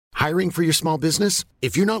Hiring for your small business?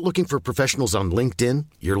 If you're not looking for professionals on LinkedIn,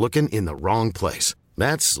 you're looking in the wrong place.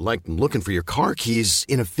 That's like looking for your car keys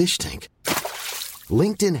in a fish tank.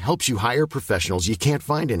 LinkedIn helps you hire professionals you can't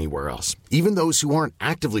find anywhere else, even those who aren't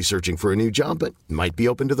actively searching for a new job but might be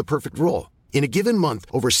open to the perfect role. In a given month,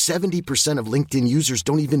 over 70% of LinkedIn users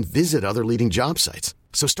don't even visit other leading job sites.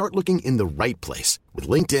 So start looking in the right place. With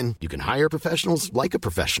LinkedIn, you can hire professionals like a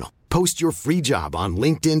professional. Post your free job on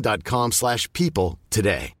linkedin.com/people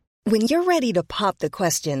today. When you're ready to pop the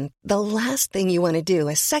question, the last thing you want to do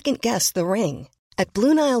is second-guess the ring. At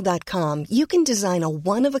BlueNile.com, you can design a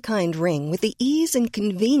one-of-a-kind ring with the ease and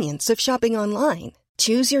convenience of shopping online.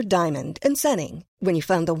 Choose your diamond and setting. When you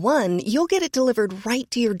find the one, you'll get it delivered right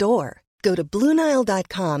to your door. Go to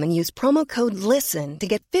BlueNile.com and use promo code LISTEN to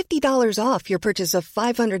get $50 off your purchase of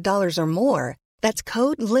 $500 or more. That's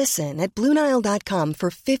code LISTEN at BlueNile.com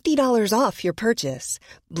for $50 off your purchase.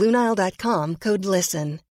 BlueNile.com, code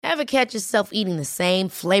LISTEN. Ever catch yourself eating the same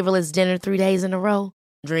flavorless dinner 3 days in a row?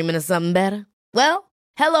 Dreaming of something better? Well,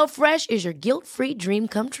 HelloFresh is your guilt-free dream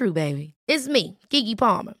come true, baby. It's me, Keke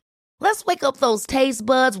Palmer. Let's wake up those taste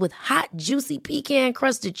buds with hot, juicy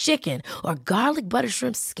pecan-crusted chicken or garlic butter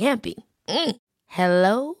shrimp scampi.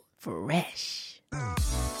 Hello Fresh.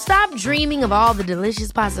 Stop dreaming of all the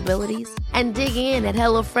delicious possibilities and dig in at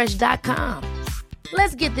HelloFresh.com.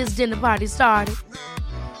 Let's get this dinner party started.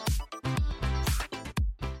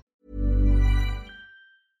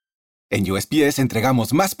 En USPS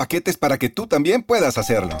entregamos más paquetes para que tú también puedas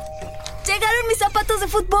hacerlo. ¡Llegaron mis zapatos de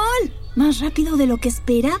fútbol! Más rápido de lo que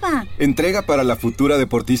esperaba. ¿Entrega para la futura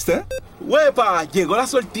deportista? ¡Huepa! Llegó la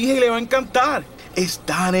sortija y le va a encantar.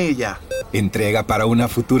 Está en ella. ¿Entrega para una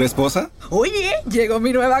futura esposa? Oye, llegó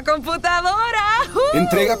mi nueva computadora.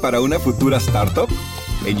 ¿Entrega para una futura startup?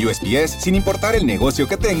 En USPS, sin importar el negocio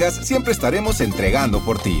que tengas, siempre estaremos entregando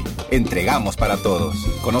por ti. Entregamos para todos.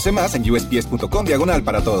 Conoce más en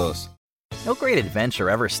usps.com/para-todos. No great adventure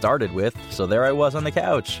ever started with, so there I was on the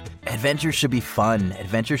couch. Adventure should be fun.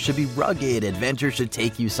 Adventure should be rugged. Adventure should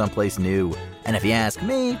take you someplace new. And if you ask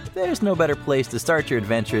me, there's no better place to start your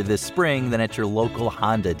adventure this spring than at your local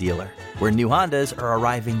Honda dealer, where new Hondas are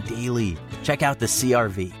arriving daily. Check out the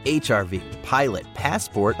CR-V, HR-V, Pilot,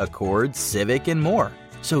 Passport, Accord, Civic, and more.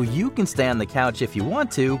 So you can stay on the couch if you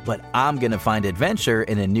want to, but I'm going to find adventure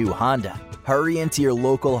in a new Honda. Hurry into your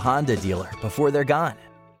local Honda dealer before they're gone.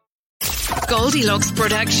 Goldilocks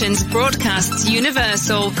Productions broadcasts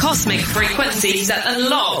universal cosmic frequencies that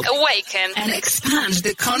unlock, awaken, and expand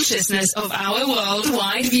the consciousness of our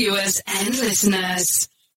worldwide viewers and listeners.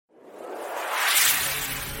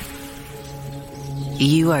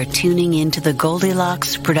 You are tuning into the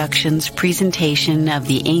Goldilocks Productions presentation of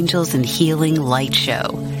the Angels and Healing Light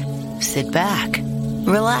Show. Sit back,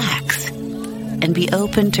 relax, and be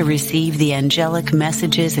open to receive the angelic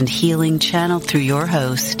messages and healing channeled through your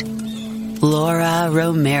host, Laura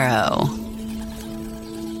Romero.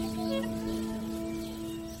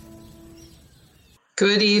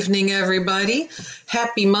 Good evening, everybody.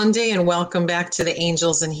 Happy Monday and welcome back to the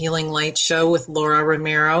Angels and Healing Light Show with Laura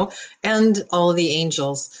Romero, and all of the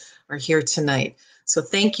angels are here tonight. So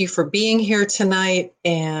thank you for being here tonight,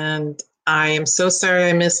 and I am so sorry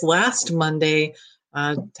I missed last Monday.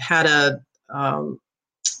 Had a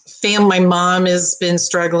my mom has been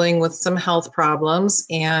struggling with some health problems,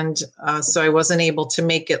 and so I wasn't able to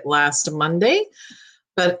make it last Monday,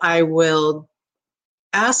 but I will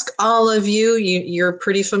ask all of you, you're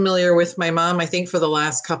pretty familiar with my mom. I think for the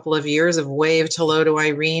last couple of years I've waved hello to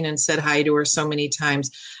Irene and said hi to her so many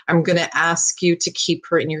times. I'm going to ask you to keep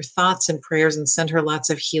her in your thoughts and prayers and send her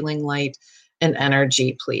lots of healing light and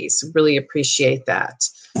energy, please. Really appreciate that.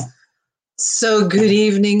 So good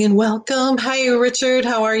evening and welcome. Hi, Richard.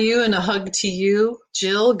 How are you? And a hug to you.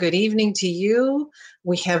 Jill, good evening to you.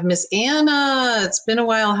 We have Miss Anna. It's been a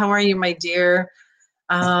while. How are you, my dear?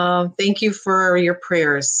 Thank you for your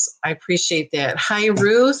prayers. I appreciate that. Hi,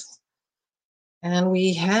 Ruth. And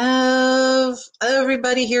we have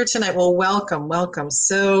everybody here tonight. Well, welcome.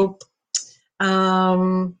 So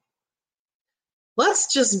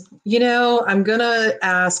let's just, I'm going to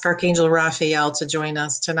ask Archangel Raphael to join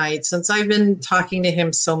us tonight, since I've been talking to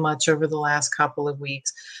him so much over the last couple of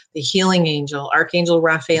weeks. The healing angel, Archangel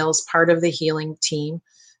Raphael, is part of the healing team.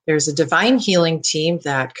 There's a divine healing team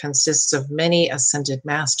that consists of many ascended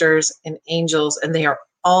masters and angels, and they are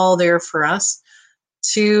all there for us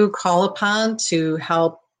to call upon to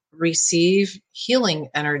help receive healing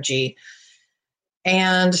energy.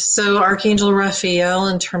 And so Archangel Raphael,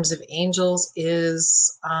 in terms of angels,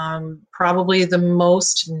 is probably the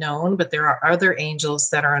most known, but there are other angels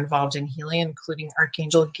that are involved in healing, including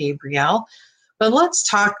Archangel Gabriel. But let's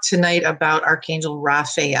talk tonight about Archangel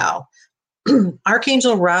Raphael.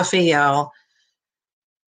 Archangel Raphael,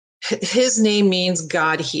 his name means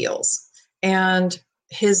God heals. And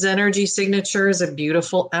his energy signature is a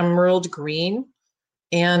beautiful emerald green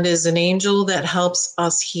and is an angel that helps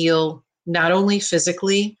us heal not only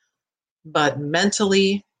physically, but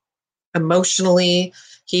mentally, emotionally.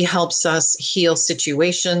 He helps us heal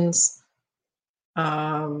situations,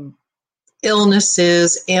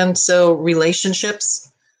 illnesses, and so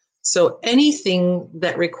relationships. So anything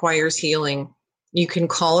that requires healing, you can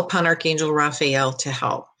call upon Archangel Raphael to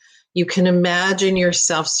help. You can imagine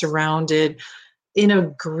yourself surrounded in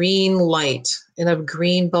a green light, in a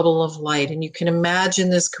green bubble of light, and you can imagine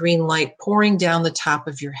this green light pouring down the top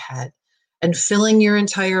of your head and filling your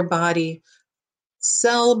entire body,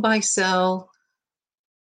 cell by cell,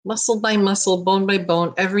 muscle by muscle, bone by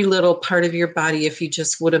bone, every little part of your body, if you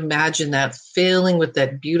just would imagine that, filling with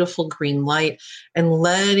that beautiful green light and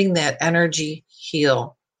letting that energy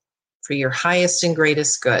heal for your highest and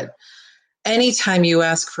greatest good. Anytime you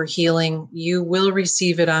ask for healing, you will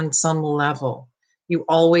receive it on some level. You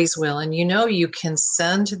always will. And you can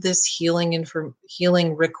send this healing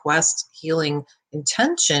request, healing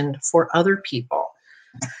intention for other people.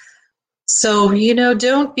 So,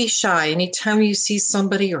 don't be shy. Anytime you see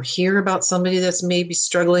somebody or hear about somebody that's maybe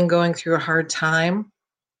struggling, going through a hard time,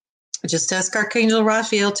 just ask Archangel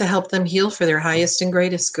Raphael to help them heal for their highest and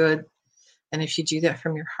greatest good. And if you do that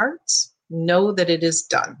from your heart, know that it is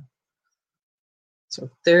done. So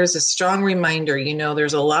there's a strong reminder,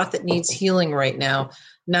 there's a lot that needs healing right now,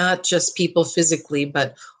 not just people physically,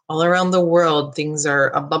 but all around the world. Things are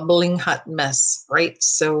a bubbling hot mess, right?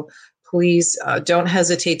 So please don't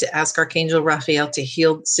hesitate to ask Archangel Raphael to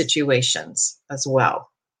heal situations as well.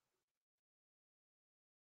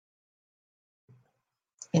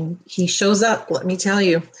 And he shows up, let me tell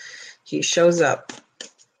you. He shows up.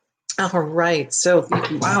 All right. So,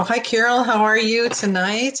 wow. Hi, Carol. How are you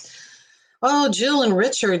tonight? Oh, Jill and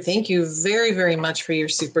Richard, thank you very, very much for your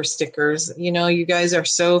super stickers. You guys are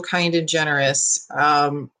so kind and generous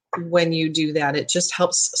when you do that. It just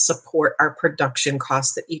helps support our production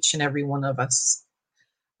costs that each and every one of us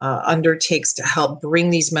undertakes to help bring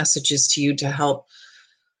these messages to you, to help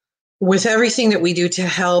with everything that we do to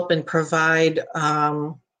help and provide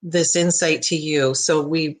this insight to you. So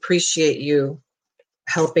we appreciate you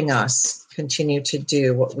helping us continue to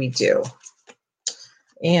do what we do.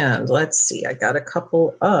 And let's see, I got a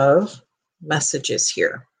couple of messages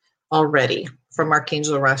here already from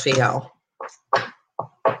Archangel Raphael.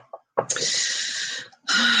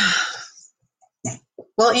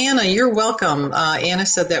 Well, Anna, you're welcome. Anna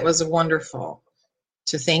said that was wonderful.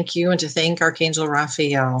 To thank you and to thank Archangel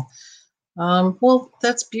Raphael. Well,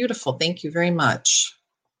 that's beautiful. Thank you very much.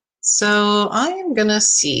 So I am going to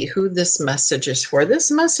see who this message is for.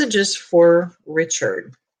 This message is for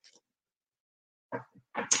Richard.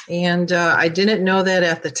 And I didn't know that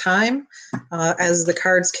at the time. As the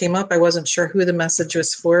cards came up, I wasn't sure who the message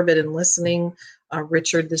was for, but in listening,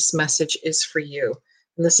 Richard, this message is for you.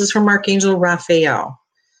 And this is from Archangel Raphael.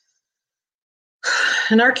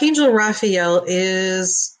 And Archangel Raphael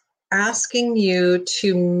is asking you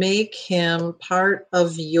to make him part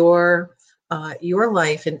of your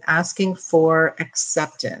life and asking for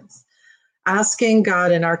acceptance. Asking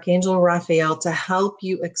God and Archangel Raphael to help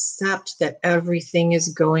you accept that everything is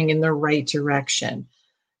going in the right direction.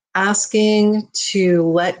 Asking to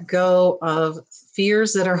let go of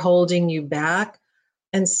fears that are holding you back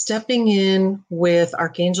and stepping in with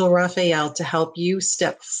Archangel Raphael to help you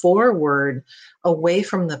step forward away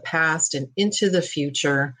from the past and into the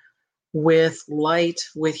future with light,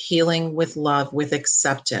 with healing, with love, with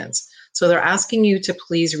acceptance. So they're asking you to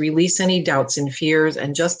please release any doubts and fears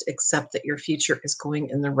and just accept that your future is going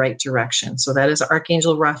in the right direction. So that is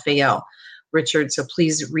Archangel Raphael, Richard. So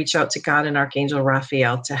please reach out to God and Archangel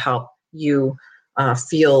Raphael to help you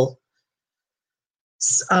feel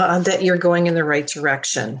that you're going in the right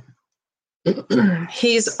direction.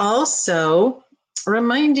 He's also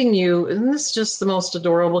reminding you, and this is just the most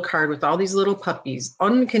adorable card with all these little puppies,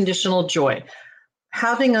 unconditional joy.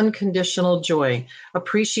 Having unconditional joy,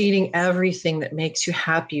 appreciating everything that makes you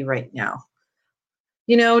happy right now.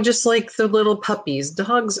 Just like the little puppies,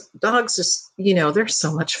 dogs just, they're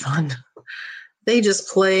so much fun. They just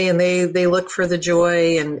play and they look for the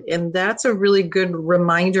joy. And that's a really good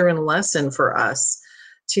reminder and lesson for us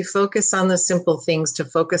to focus on the simple things, to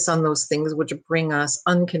focus on those things which bring us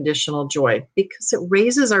unconditional joy, because it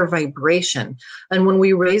raises our vibration. And when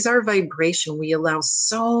we raise our vibration, we allow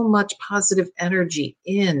so much positive energy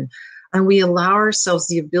in, and we allow ourselves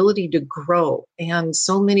the ability to grow. And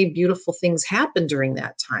so many beautiful things happen during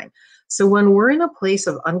that time. So when we're in a place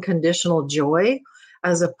of unconditional joy,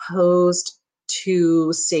 as opposed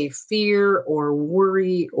to, say, fear or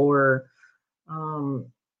worry or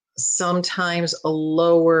sometimes a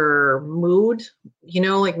lower mood,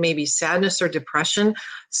 like maybe sadness or depression.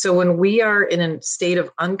 So when we are in a state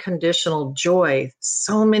of unconditional joy,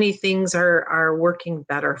 so many things are working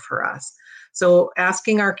better for us. So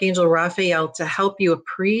asking Archangel Raphael to help you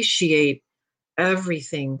appreciate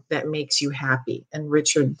everything that makes you happy. And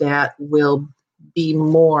Richard, that will be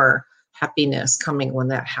more happiness coming when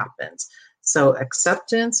that happens. So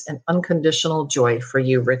acceptance and unconditional joy for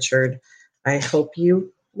you, Richard. I hope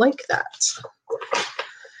you like that.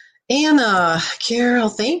 Anna, Carol,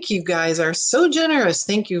 thank you guys are so generous.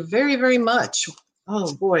 Thank you very, very much.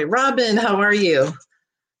 Oh boy, Robin, how are you?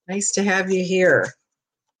 Nice to have you here.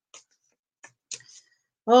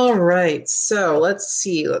 All right, so let's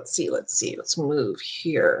see. Let's move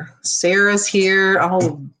here. Sarah's here.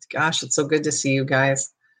 Oh gosh, it's so good to see you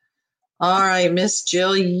guys. All right, Miss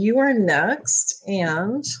Jill, you are next.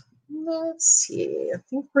 And let's see. I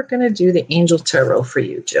think we're going to do the Angel Tarot for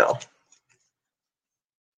you, Jill.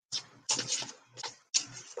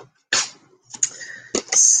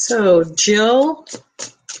 So, Jill,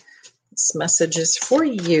 this message is for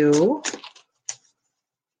you.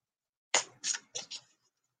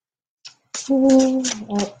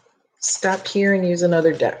 I'll stop here and use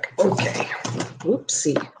another deck. Okay.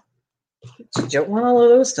 Oopsie. You don't want all of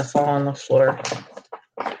those to fall on the floor.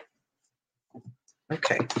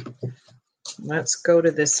 Okay. Let's go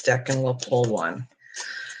to this deck and we'll pull one.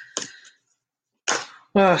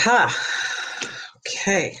 Aha.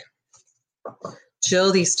 Okay.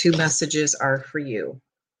 Jill, these two messages are for you.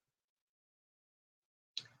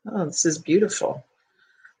 Oh, this is beautiful.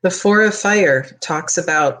 The Four of Fire talks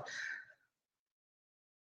about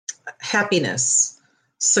happiness,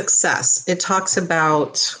 success. It talks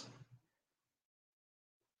about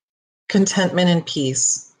contentment and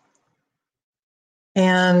peace.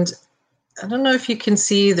 And I don't know if you can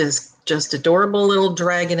see this just adorable little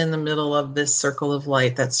dragon in the middle of this circle of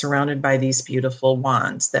light that's surrounded by these beautiful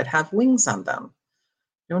wands that have wings on them.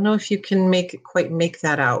 I don't know if you can quite make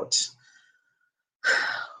that out.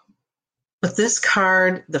 But this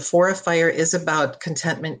card, the Four of Fire, is about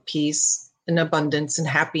contentment, peace, and abundance and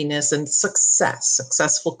happiness and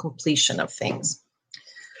successful completion of things.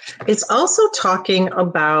 It's also talking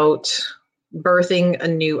about birthing a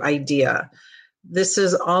new idea. This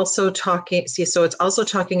is also talking, so it's also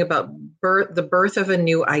talking about the birth of a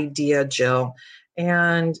new idea, Jill,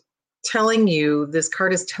 and telling you, this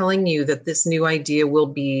card is telling you that this new idea will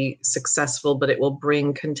be successful, but it will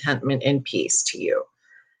bring contentment and peace to you.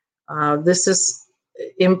 This is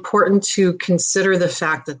important to consider the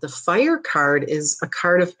fact that the Fire card is a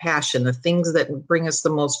card of passion, the things that bring us the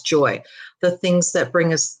most joy, the things that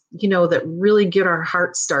bring us, that really get our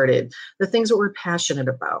heart started, the things that we're passionate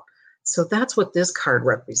about. So that's what this card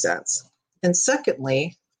represents. And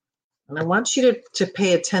secondly, and I want you to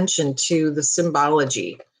pay attention to the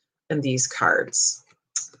symbology in these cards.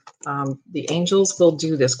 The angels will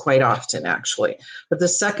do this quite often, actually. But the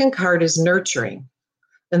second card is nurturing.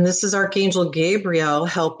 And this is Archangel Gabriel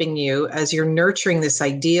helping you as you're nurturing this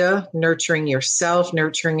idea, nurturing yourself,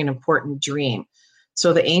 nurturing an important dream.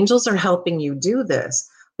 So the angels are helping you do this.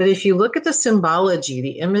 But if you look at the symbology,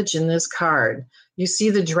 the image in this card, you see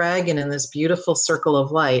the dragon in this beautiful circle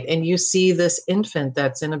of light, and you see this infant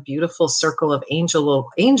that's in a beautiful circle of angel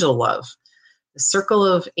love, the circle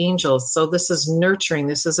of angels. So this is nurturing.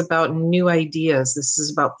 This is about new ideas. This is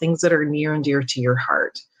about things that are near and dear to your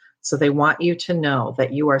heart. So they want you to know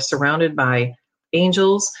that you are surrounded by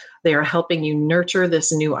angels. They are helping you nurture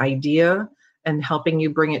this new idea and helping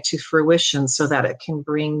you bring it to fruition so that it can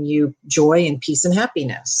bring you joy and peace and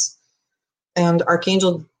happiness. And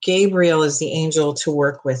Archangel Gabriel is the angel to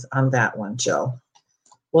work with on that one, Jill.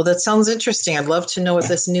 Well, that sounds interesting. I'd love to know what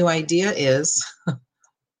this new idea is.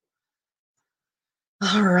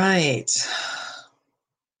 All right.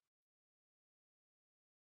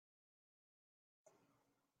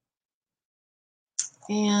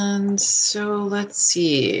 And so let's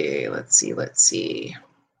see.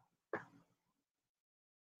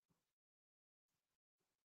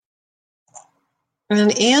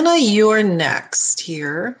 And Anna, you're next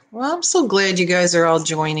here. Well, I'm so glad you guys are all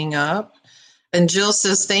joining up. And Jill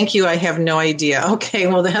says, thank you, I have no idea. Okay,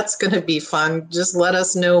 well, that's going to be fun. Just let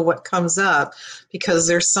us know what comes up because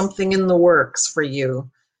there's something in the works for you.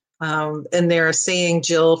 And they're saying,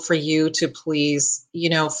 Jill, for you to please,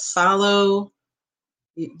 follow.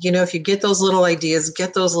 If you get those little ideas,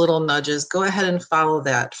 get those little nudges, go ahead and follow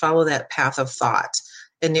that path of thought,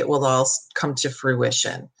 and it will all come to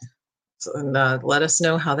fruition. And let us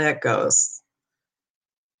know how that goes.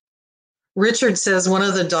 Richard says one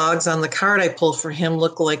of the dogs on the card I pulled for him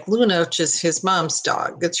looked like Luna, which is his mom's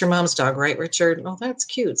dog. That's your mom's dog, right, Richard? Oh, that's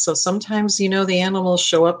cute. So sometimes, the animals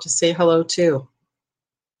show up to say hello, too.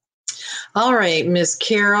 All right, Miss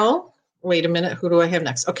Carol. Wait a minute. Who do I have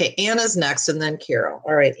next? Okay, Anna's next, and then Carol.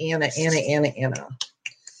 All right, Anna.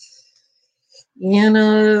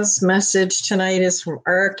 Anna's message tonight is from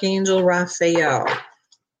Archangel Raphael.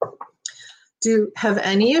 Have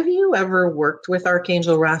any of you ever worked with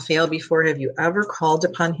Archangel Raphael before? Have you ever called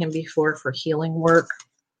upon him before for healing work?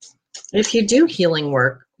 If you do healing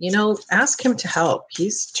work, ask him to help.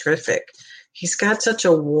 He's terrific. He's got such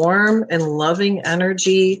a warm and loving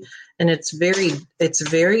energy, and it's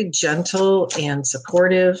very gentle and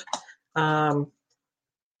supportive.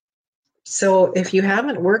 So if you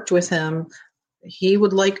haven't worked with him, he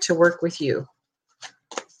would like to work with you.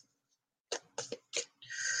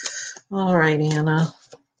 All right, Anna.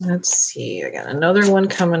 Let's see. I got another one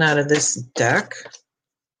coming out of this deck.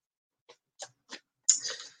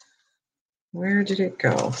 Where did it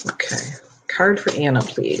go? Okay. Card for Anna,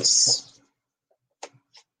 please.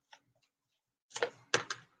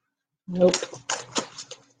 Nope.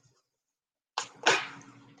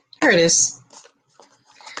 Here it is.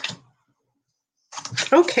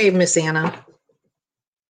 Okay, Miss Anna.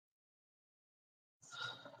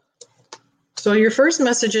 So your first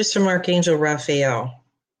message is from Archangel Raphael.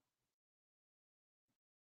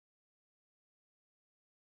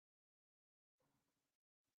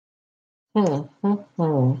 I'm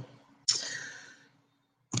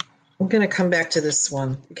going to come back to this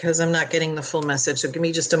one because I'm not getting the full message. So give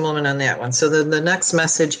me just a moment on that one. So the next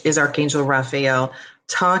message is Archangel Raphael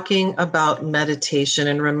talking about meditation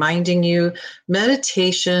and reminding you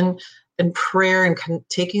meditation and prayer and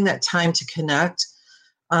taking that time to connect.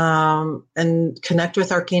 And connect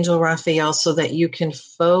with Archangel Raphael so that you can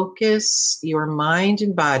focus your mind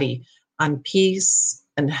and body on peace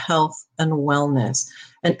and health and wellness.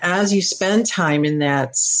 And as you spend time in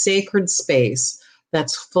that sacred space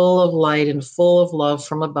that's full of light and full of love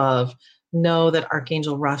from above, know that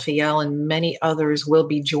Archangel Raphael and many others will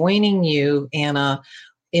be joining you, Anna,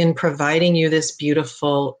 in providing you this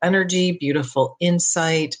beautiful energy, beautiful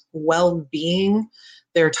insight, well-being.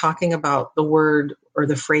 They're talking about the word or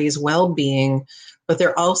the phrase well-being, but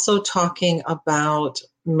they're also talking about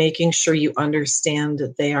making sure you understand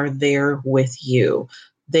that they are there with you.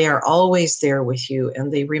 They are always there with you,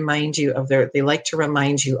 and they like to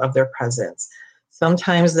remind you of their presence.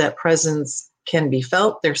 Sometimes that presence can be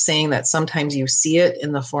felt. They're saying that sometimes you see it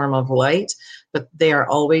in the form of light, but they are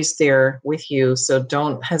always there with you. So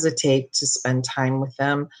don't hesitate to spend time with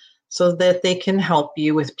them so that they can help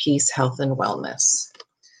you with peace, health, and wellness.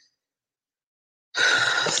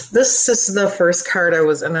 This is the first card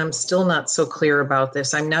and I'm still not so clear about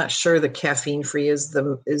this. I'm not sure the caffeine free is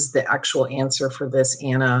the actual answer for this,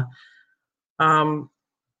 Anna.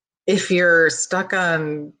 If you're stuck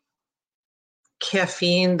on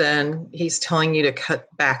caffeine, then he's telling you to cut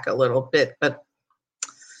back a little bit. But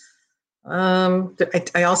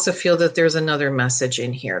I also feel that there's another message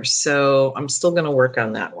in here. So I'm still going to work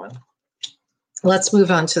on that one. Let's move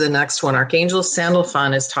on to the next one. Archangel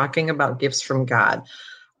Sandalphon is talking about gifts from God.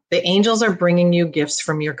 The angels are bringing you gifts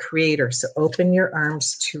from your Creator, so open your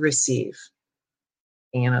arms to receive.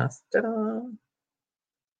 Anna. Ta-da.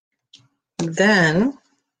 Then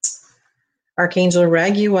Archangel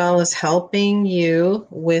Raguel is helping you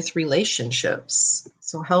with relationships.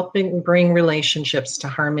 So helping bring relationships to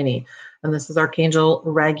harmony. And this is Archangel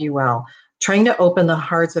Raguel, trying to open the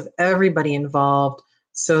hearts of everybody involved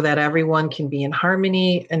so that everyone can be in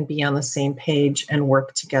harmony and be on the same page and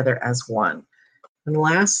work together as one. And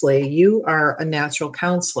lastly, you are a natural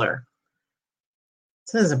counselor.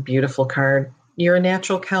 This is a beautiful card. You're a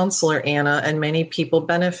natural counselor, Anna, and many people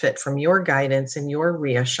benefit from your guidance and your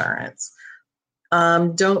reassurance.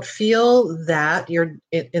 Don't feel that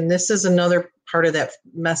and this is another part of that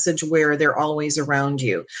message where they're always around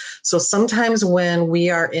you. So sometimes when we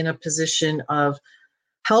are in a position of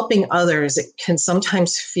helping others, it can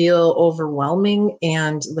sometimes feel overwhelming,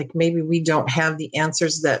 and like maybe we don't have the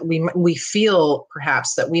answers that we feel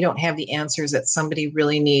perhaps that we don't have the answers that somebody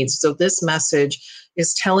really needs. So this message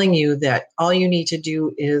is telling you that all you need to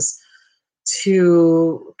do is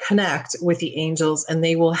to connect with the angels, and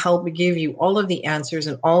they will help give you all of the answers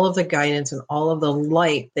and all of the guidance and all of the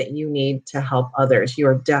light that you need to help others. You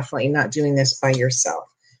are definitely not doing this by yourself.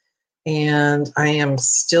 And I am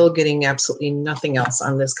still getting absolutely nothing else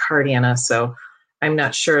on this card, Anna. So I'm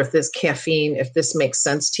not sure if this makes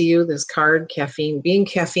sense to you, this card, caffeine, being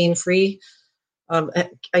caffeine free.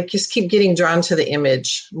 I just keep getting drawn to the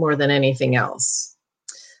image more than anything else.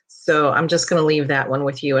 So I'm just going to leave that one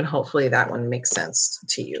with you, and hopefully that one makes sense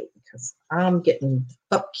to you, because I'm getting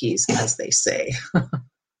upkeys, as they say.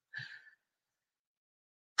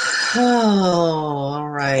 Oh, all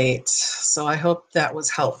right. So I hope that was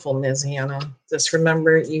helpful, Ms. Hannah. Just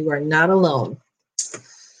remember, you are not alone.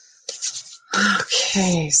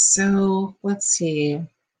 Okay, so let's see.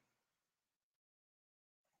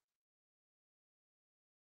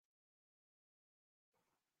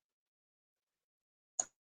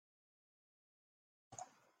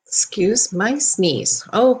 Excuse my sneeze.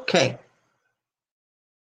 Okay.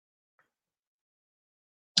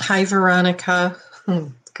 Hi, Veronica.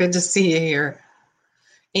 Good to see you here.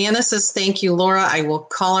 Anna says, thank you, Laura. I will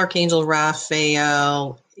call Archangel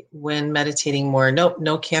Raphael when meditating more. Nope,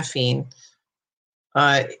 no caffeine.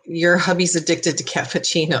 Your hubby's addicted to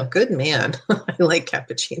cappuccino. Good man. I like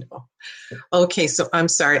cappuccino. Okay, so I'm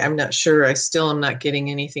sorry. I'm not sure. I still am not getting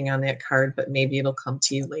anything on that card, but maybe it'll come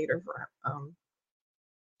to you later,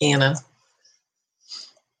 Anna.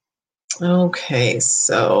 Okay,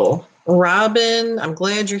 so Robin, I'm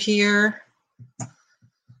glad you're here.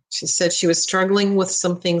 She said she was struggling with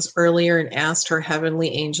some things earlier and asked her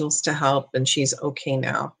heavenly angels to help, and she's okay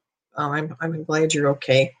now. I'm glad you're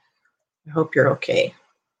okay. I hope you're okay.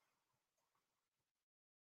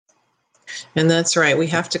 And that's right. We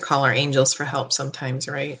have to call our angels for help sometimes,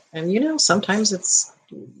 right? And sometimes it's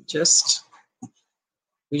just,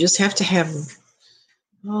 we just have to have them.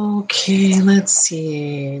 Okay, let's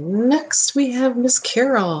see. Next we have Miss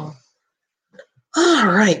Carol. All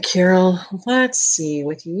right, Carol, let's see.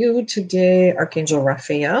 With you today, Archangel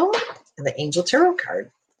Raphael and the Angel Tarot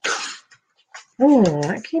card.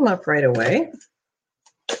 That came up right away.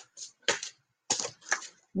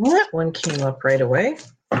 That one came up right away.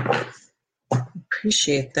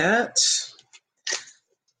 Appreciate that.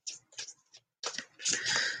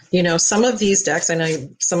 Some of these decks, I know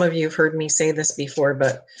some of you have heard me say this before,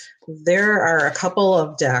 but there are a couple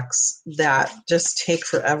of decks that just take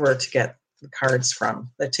forever to get the cards from.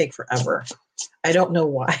 That take forever. I don't know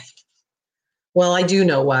why. Well, I do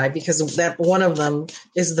know why, because that one of them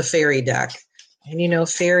is the fairy deck. And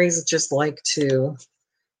fairies just like to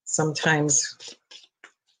sometimes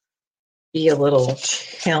be a little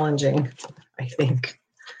challenging, I think.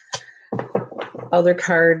 Other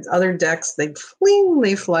cards, other decks, they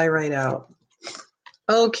fly right out.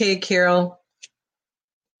 Okay, Carol.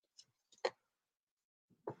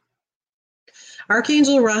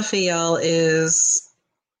 Archangel Raphael is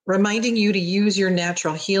reminding you to use your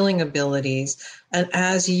natural healing abilities. And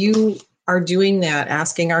as you are doing that,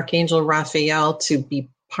 asking Archangel Raphael to be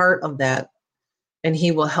part of that, and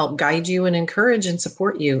he will help guide you and encourage and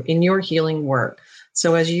support you in your healing work.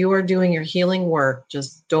 So as you are doing your healing work,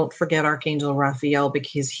 just don't forget Archangel Raphael,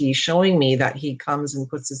 because he's showing me that he comes and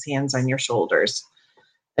puts his hands on your shoulders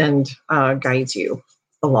and guides you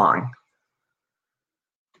along.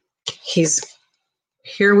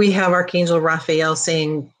 Here we have Archangel Raphael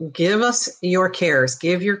saying, give us your cares.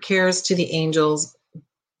 Give your cares to the angels.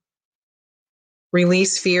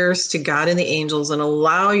 Release fears to God and the angels, and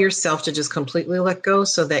allow yourself to just completely let go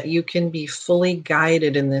so that you can be fully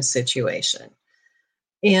guided in this situation.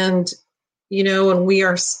 And, when we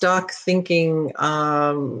are stuck thinking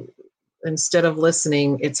instead of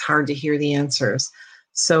listening, it's hard to hear the answers.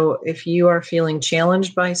 So if you are feeling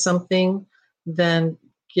challenged by something, then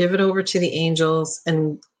give it over to the angels,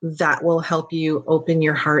 and that will help you open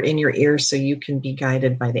your heart and your ears so you can be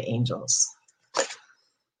guided by the angels.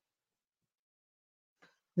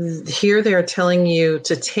 Here they're telling you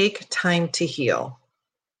to take time to heal.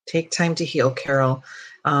 Take time to heal, Carol.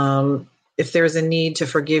 If there's a need to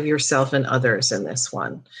forgive yourself and others in this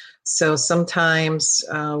one. So sometimes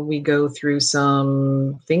we go through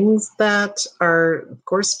some things that are, of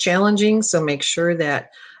course, challenging. So make sure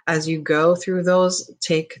that as you go through those,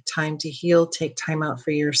 take time to heal, take time out for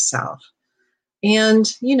yourself.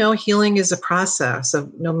 And, healing is a process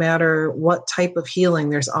of no matter what type of healing,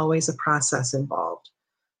 there's always a process involved.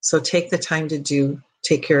 So take the time to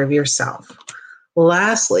take care of yourself.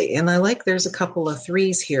 Lastly, and there's a couple of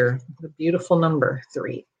threes here, the beautiful number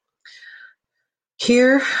 3.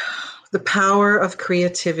 Here, the power of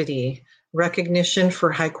creativity, recognition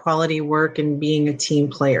for high quality work, and being a team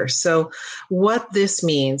player. So what this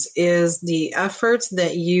means is the efforts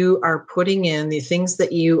that you are putting in, the things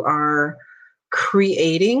that you are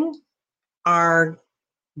creating are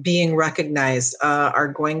being recognized, are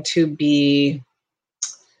going to be,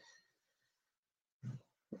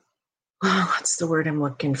 what's the word I'm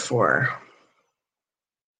looking for?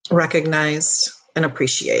 Recognized and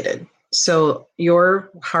appreciated. So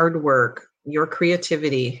your hard work Your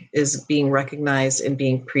creativity is being recognized and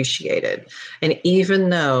being appreciated. And even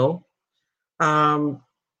though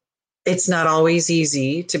it's not always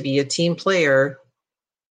easy to be a team player,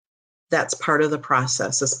 that's part of the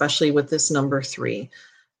process, especially with this number 3,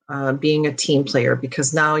 being a team player,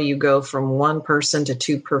 because now you go from 1 person to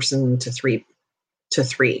 2 person to 3 to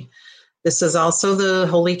 3. This is also the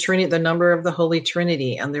Holy Trinity, the number of the Holy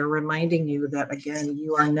Trinity. And they're reminding you that, again,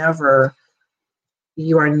 you are never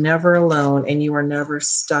alone, and you are never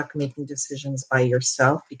stuck making decisions by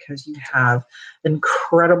yourself, because you have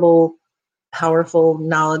incredible, powerful,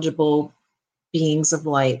 knowledgeable beings of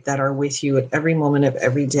light that are with you at every moment of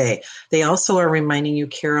every day. They also are reminding you,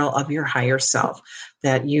 Carol, of your higher self,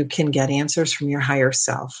 that you can get answers from your higher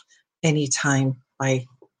self anytime by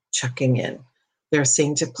checking in. They're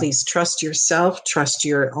saying to please trust yourself, trust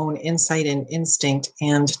your own insight and instinct,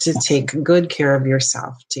 and to take good care of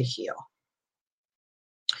yourself to heal.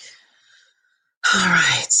 All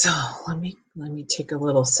right, so let me take a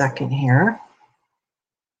little second here.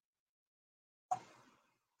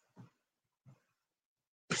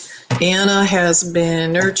 Anna has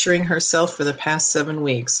been nurturing herself for the past 7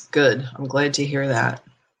 weeks. Good. I'm glad to hear that.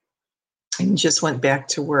 And just went back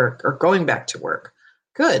to work, or going back to work.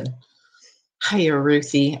 Good. Hiya,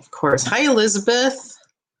 Ruthie, of course. Hi, Elizabeth.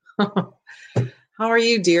 How are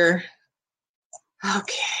you, dear?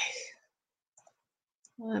 Okay.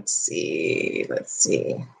 Let's see.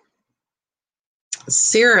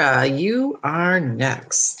 Sarah, you are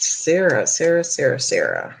next. Sarah.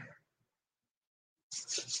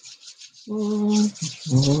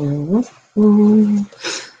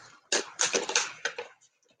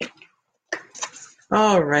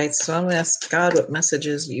 All right, so I'm going to ask God what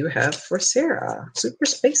messages you have for Sarah. Super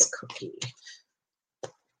Space Cookie.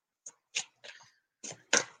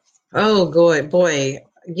 Oh, boy.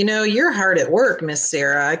 You know, you're hard at work, Miss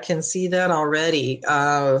Sarah. I can see that already.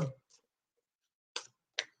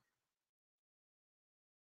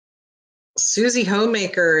 Susie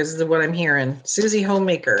Homemaker is what I'm hearing. Susie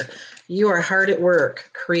Homemaker, you are hard at work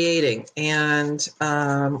creating. And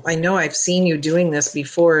I know I've seen you doing this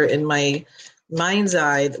before in my mind's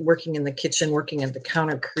eye, working in the kitchen, working at the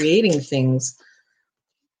counter, creating things.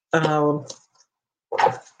 I'm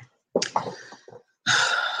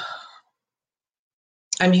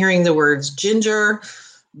hearing the words gingerbread,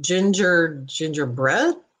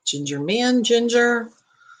 ginger man,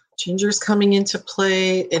 ginger's coming into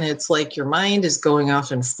play, and it's like your mind is going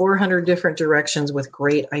off in 400 different directions with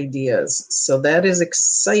great ideas. So that is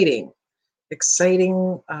exciting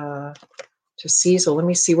to see. So let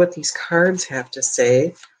me see what these cards have to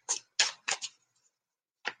say.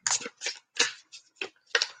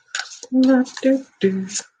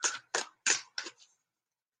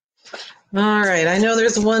 All right, I know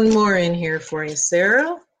there's one more in here for you,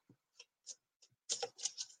 Sarah.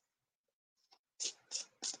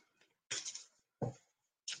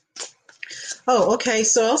 Oh, okay.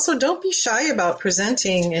 So also don't be shy about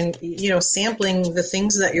presenting and, sampling the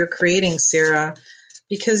things that you're creating, Sarah,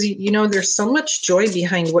 because, there's so much joy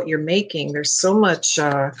behind what you're making. There's so much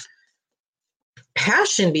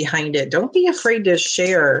passion behind it. Don't be afraid to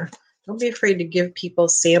share. Don't be afraid to give people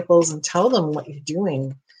samples and tell them what you're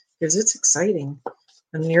doing, because it's exciting.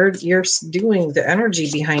 And you're doing, the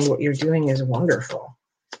energy behind what you're doing is wonderful.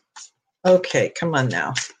 Okay, come on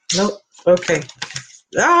now. Nope. Okay.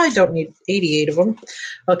 I don't need 88 of them.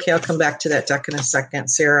 Okay, I'll come back to that deck in a second,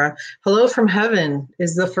 Sarah. Hello from heaven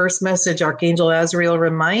is the first message. Archangel Azrael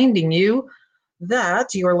reminding you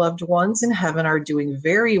that your loved ones in heaven are doing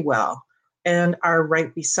very well and are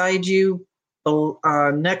right beside you,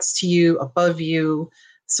 next to you, above you.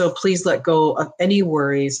 So please let go of any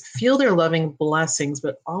worries. Feel their loving blessings,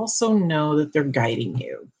 but also know that they're guiding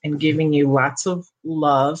you and giving you lots of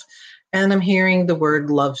love. And I'm hearing the word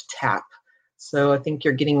love tap. So I think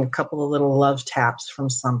you're getting a couple of little love taps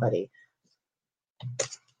from somebody.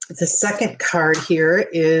 The second card here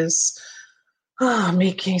is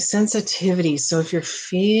making sensitivity. So if you're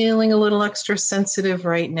feeling a little extra sensitive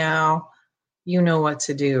right now, you know what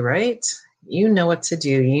to do, right? You know what to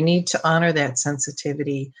do. You need to honor that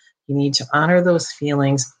sensitivity. You need to honor those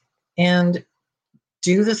feelings and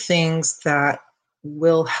do the things that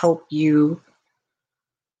will help you.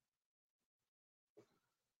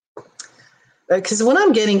 Because what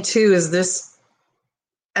I'm getting to is this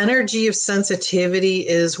energy of sensitivity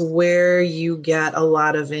is where you get a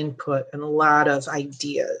lot of input and a lot of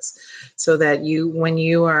ideas, so that when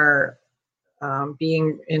you are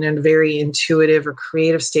being in a very intuitive or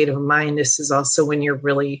creative state of mind, this is also when you're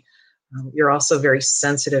really, you're also very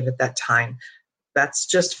sensitive at that time. That's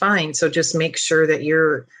just fine. So just make sure that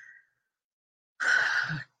you're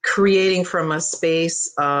creating from a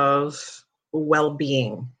space of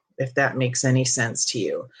well-being, if that makes any sense to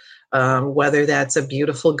you. Whether that's a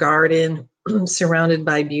beautiful garden surrounded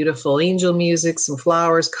by beautiful angel music, some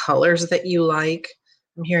flowers, colors that you like.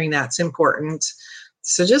 I'm hearing that's important.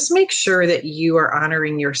 So just make sure that you are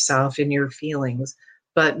honoring yourself and your feelings.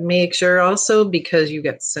 But make sure also, because you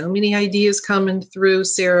get so many ideas coming through,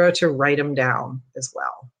 Sarah, to write them down as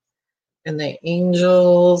well. And the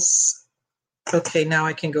angels. Okay, now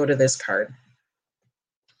I can go to this card.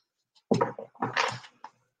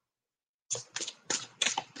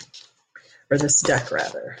 Or this deck,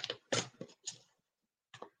 rather.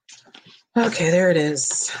 Okay, there it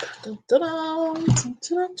is.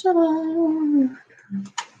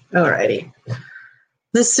 Alrighty.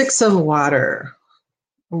 The Six of Water.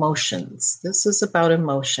 Emotions. This is about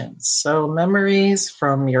emotions. So memories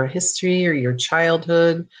from your history or your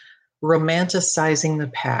childhood, romanticizing the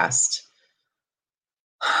past.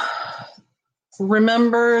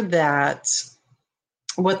 Remember that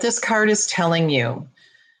what this card is telling you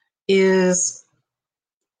is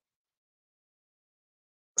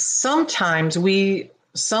sometimes the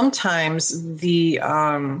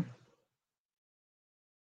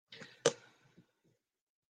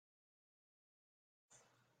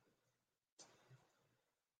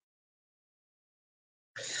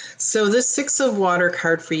so this Six of Water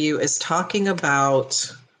card for you is talking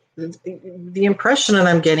about the impression that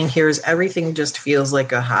I'm getting here is everything just feels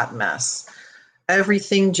like a hot mess.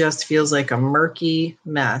 Everything just feels like a murky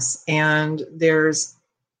mess. And there's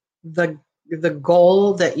the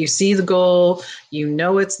goal that you see the goal, you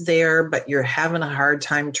know it's there, but you're having a hard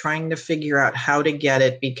time trying to figure out how to get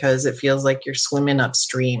it because it feels like you're swimming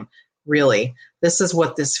upstream. Really, this is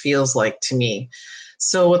what this feels like to me.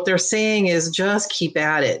 So what they're saying is just keep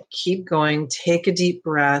at it. Keep going. Take a deep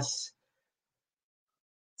breath.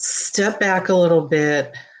 Step back a little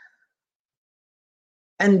bit.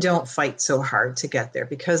 And don't fight so hard to get there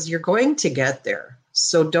because you're going to get there.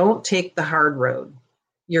 So don't take the hard road.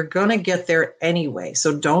 You're going to get there anyway.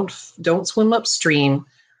 So don't swim upstream.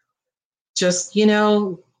 Just,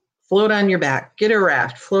 float on your back. Get a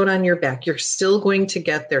raft. Float on your back. You're still going to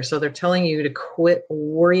get there. So they're telling you to quit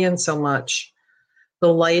worrying so much.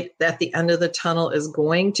 The light at the end of the tunnel is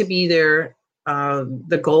going to be there.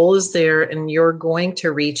 The goal is there, and you're going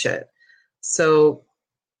to reach it. So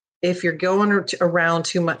if you're going around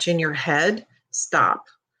too much in your head, stop.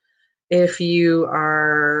 If you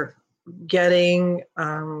are getting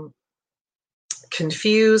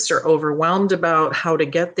confused or overwhelmed about how to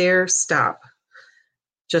get there, stop.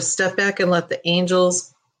 Just step back and let the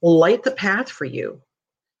angels light the path for you.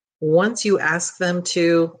 Once you ask them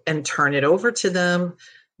to and turn it over to them,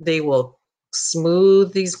 they will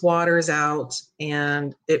smooth these waters out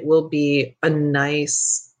and it will be a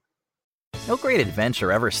nice. No great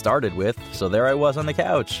adventure ever started with, so there I was on the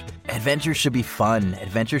couch. Adventure should be fun.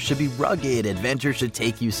 Adventure should be rugged. Adventure should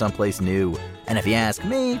take you someplace new. And if you ask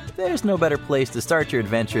me, there's no better place to start your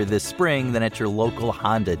adventure this spring than at your local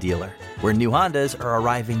Honda dealer, where new Hondas are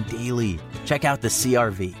arriving daily. Check out the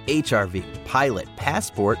CR-V, HR-V, Pilot,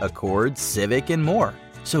 Passport, Accord, Civic, and more.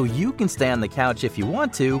 So you can stay on the couch if you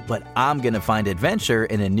want to, but I'm going to find adventure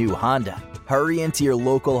in a new Honda. Hurry into your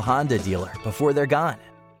local Honda dealer before they're gone.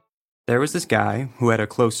 There was this guy who had a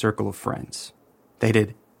close circle of friends. They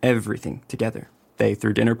did everything together. They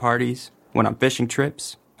threw dinner parties, went on fishing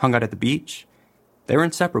trips, hung out at the beach. They were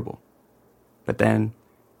inseparable. But then,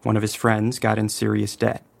 one of his friends got in serious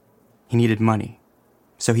debt. He needed money.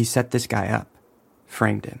 So he set this guy up,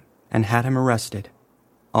 framed him, and had him arrested.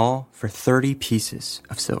 All for 30 pieces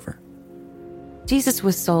of silver. Jesus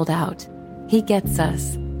was sold out. He gets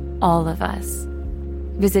us. All of us.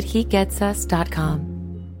 Visit HeGetsUs.com.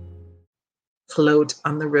 Float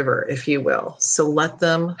on the river, if you will. So let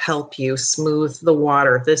them help you smooth the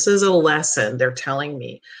water. This is a lesson. They're telling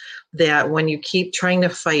me that when you keep trying to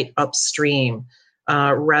fight upstream,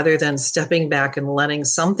 rather than stepping back and letting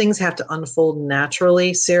some things have to unfold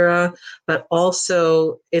naturally, Sarah, but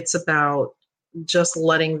also it's about just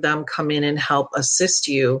letting them come in and help assist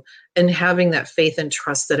you and having that faith and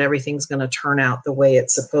trust that everything's going to turn out the way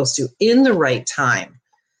it's supposed to in the right time.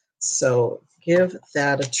 So give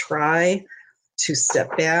that a try. To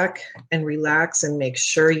step back and relax and make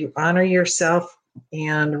sure you honor yourself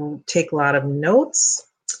and take a lot of notes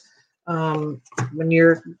when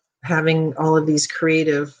you're having all of these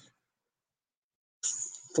creative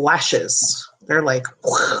flashes. They're like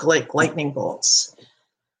lightning bolts.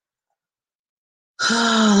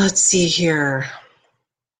 Let's see here.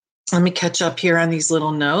 Let me catch up here on these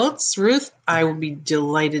little notes. Ruth, I will be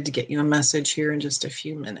delighted to get you a message here in just a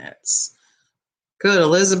few minutes. Good.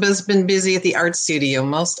 Elizabeth's been busy at the art studio.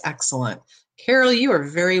 Most excellent. Carol, you are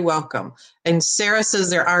very welcome. And Sarah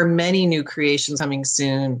says there are many new creations coming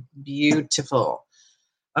soon. Beautiful.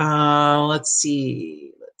 Let's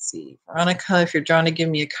see. Veronica, if you're drawn to give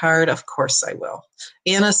me a card, of course I will.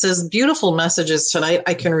 Anna says, beautiful messages tonight.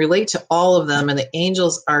 I can relate to all of them, and the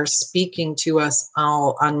angels are speaking to us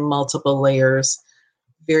all on multiple layers.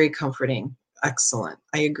 Very comforting. Excellent.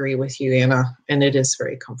 I agree with you, Anna, and it is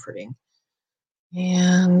very comforting.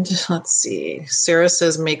 And let's see. Sarah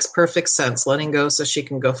says, makes perfect sense. Letting go so she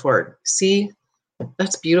can go forward. See,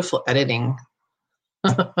 that's beautiful editing.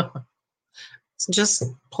 It's just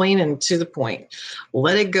plain and to the point.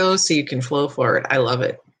 Let it go so you can flow forward. I love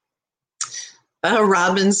it.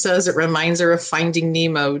 Robin says it reminds her of Finding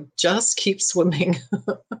Nemo. Just keep swimming.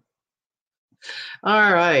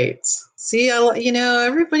 All right. See,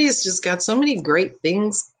 everybody's just got so many great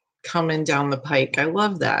things coming down the pike. I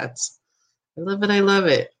love that. I love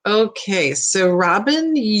it. Okay, so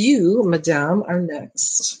Robin, you, Madame, are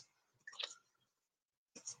next.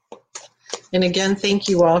 And again, thank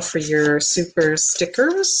you all for your super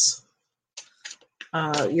stickers,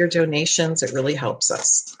 your donations. It really helps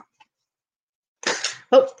us.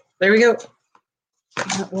 Oh, there we go.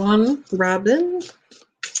 That one, Robin.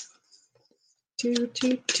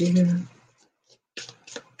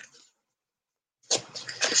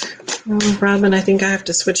 Oh, Robin, I think I have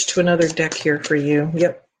to switch to another deck here for you.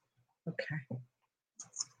 Yep. Okay.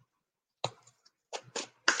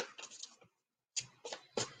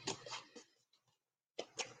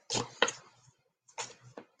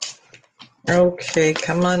 Okay,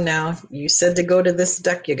 come on now. You said to go to this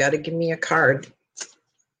deck. You got to give me a card.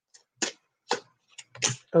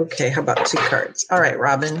 Okay, how about 2 cards? All right,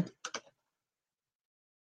 Robin.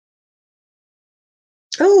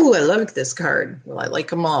 Oh, I love this card. Well, I like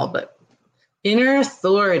them all, but Inner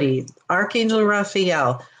Authority, Archangel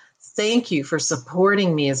Raphael, thank you for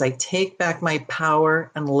supporting me as I take back my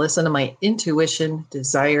power and listen to my intuition,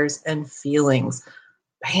 desires, and feelings.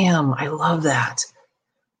 Bam, I love that.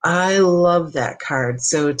 I love that card.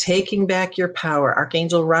 So taking back your power,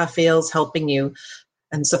 Archangel Raphael's helping you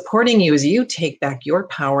and supporting you as you take back your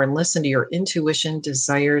power and listen to your intuition,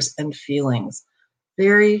 desires, and feelings.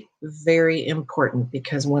 Very, very important,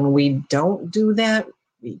 because when we don't do that,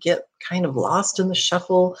 we get kind of lost in the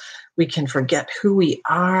shuffle. We can forget who we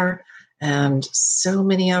are, and so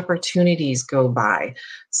many opportunities go by.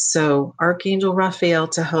 So Archangel Raphael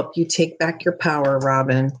to help you take back your power,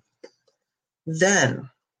 Robin. Then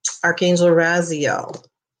Archangel Raziel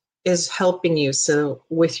is helping you so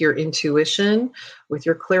with your intuition, with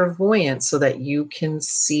your clairvoyance, so that you can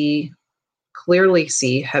clearly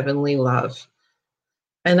see heavenly love.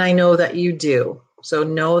 And I know that you do. So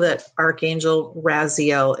know that Archangel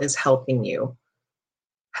Raziel is helping you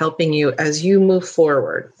as you move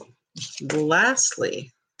forward.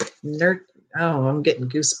 Lastly, I'm getting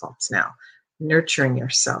goosebumps now. Nurturing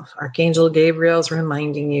yourself. Archangel Gabriel is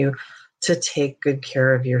reminding you to take good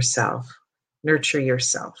care of yourself. Nurture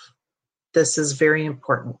yourself. This is very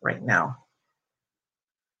important right now.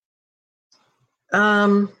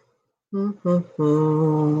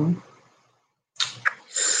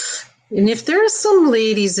 And if there are some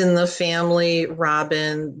ladies in the family,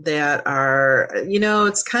 Robin, that are,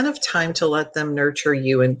 it's kind of time to let them nurture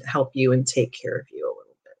you and help you and take care of you a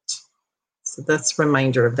little bit. So that's a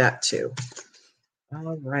reminder of that too.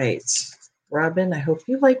 All right. Robin, I hope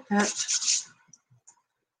you like that.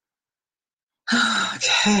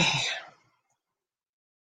 Okay.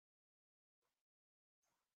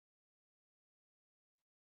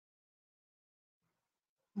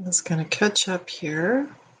 I'm just going to catch up here.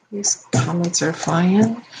 These comments are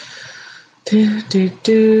flying.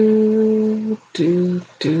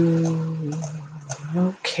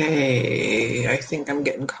 Okay, I think I'm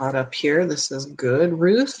getting caught up here. This is good.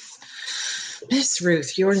 Ruth, Miss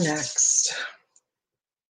Ruth, you're next.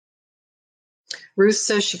 Ruth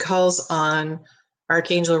says she calls on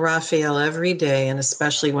Archangel Raphael every day, and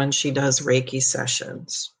especially when she does Reiki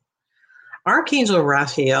sessions. Archangel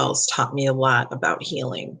Raphael's taught me a lot about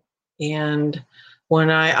healing, and when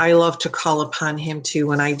I love to call upon him too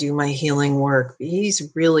when I do my healing work. He's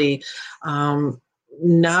really,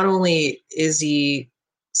 not only is he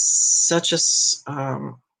such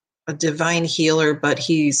a divine healer, but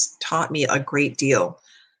he's taught me a great deal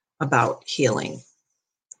about healing.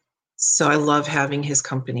 So I love having his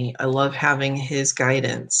company. I love having his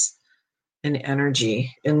guidance and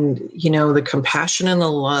energy. And, the compassion and the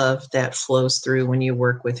love that flows through when you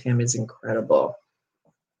work with him is incredible.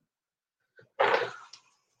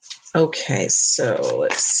 Okay, so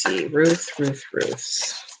let's see. Ruth.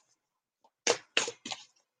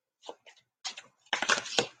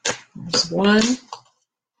 There's one.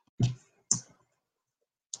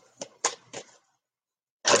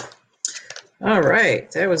 All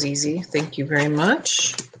right, that was easy. Thank you very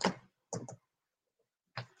much.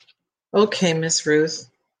 Okay, Miss Ruth.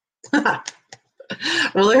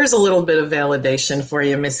 Well, there's a little bit of validation for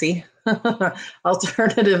you, Missy.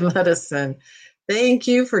 Alternative medicine. Thank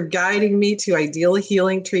you for guiding me to ideal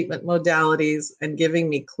healing treatment modalities and giving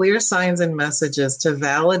me clear signs and messages to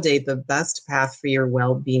validate the best path for your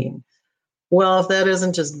well-being. Well, if that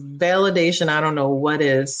isn't just validation, I don't know what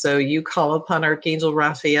is. So you call upon Archangel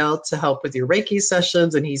Raphael to help with your Reiki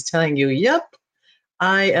sessions, and he's telling you, yep,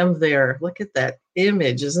 I am there. Look at that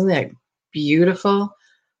image. Isn't that beautiful?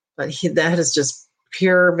 But that is just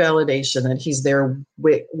pure validation that he's there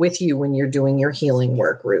with you when you're doing your healing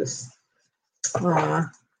work, Ruth.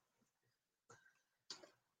 Aww.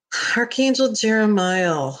 Archangel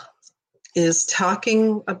Jeremiah is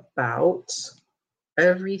talking about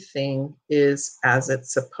everything is as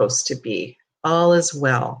it's supposed to be. All is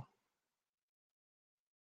well.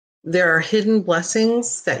 There are hidden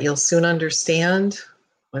blessings that you'll soon understand,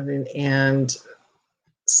 and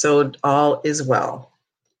so all is well.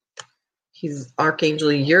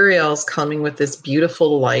 Archangel Uriel's coming with this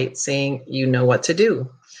beautiful light saying, you know what to do.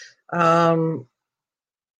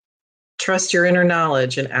 Trust your inner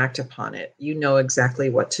knowledge and act upon it. You know exactly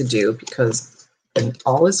what to do because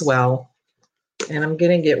all is well. And I'm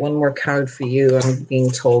going to get one more card for you, I'm being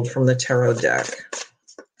told, from the tarot deck.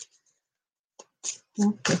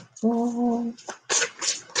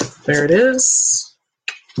 There it is.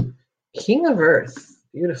 King of Earth.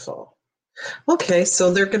 Beautiful. Okay,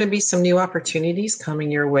 so there are going to be some new opportunities coming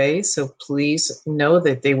your way. So please know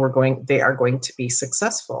that they are going to be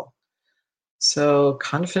successful. So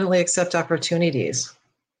confidently accept opportunities.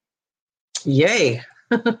 Yay.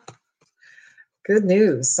 Good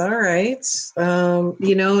news. All right.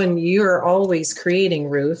 And you are always creating,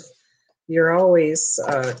 Ruth. You're always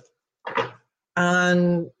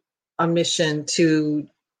on a mission to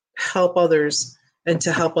help others and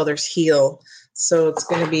to help others heal. So it's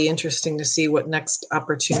going to be interesting to see what next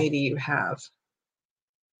opportunity you have.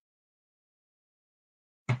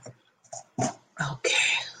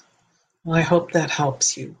 Okay. Well, I hope that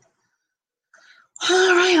helps you.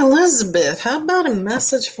 All right, Elizabeth. How about a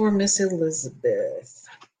message for Miss Elizabeth?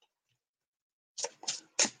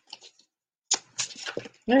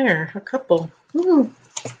 There, a couple. The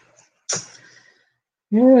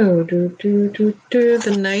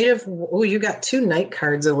Knight of... Oh, you got two Knight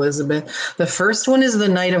cards, Elizabeth. The first one is the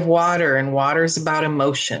Knight of Water, and water is about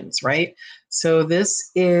emotions, right? So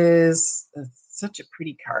this is such a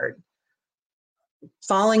pretty card.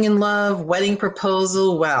 Falling in love, wedding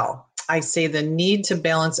proposal. Well, I say the need to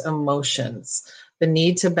balance emotions. The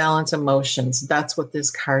need to balance emotions. That's what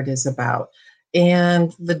this card is about.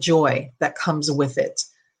 And the joy that comes with it.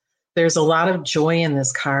 There's a lot of joy in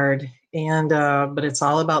this card, but it's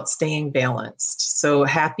all about staying balanced. So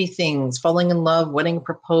happy things, falling in love, wedding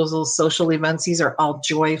proposals, social events, these are all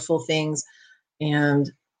joyful things.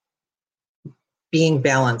 And being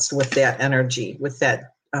balanced with that energy, with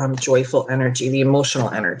that joyful energy, the emotional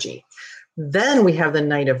energy. Then we have the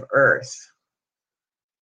Knight of Earth.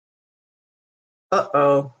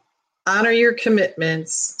 Uh-oh. Honor your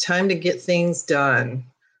commitments. Time to get things done.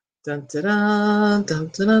 Dun, da, da,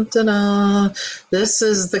 dun, da, dun, da, da. This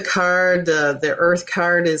is the card. The Earth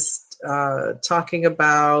card is talking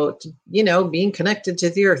about, being connected to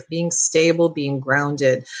the Earth, being stable, being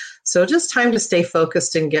grounded. So just time to stay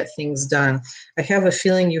focused and get things done. I have a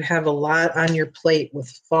feeling you have a lot on your plate with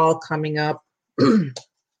fall coming up.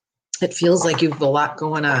 It feels like you have a lot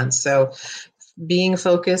going on. So being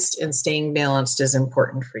focused and staying balanced is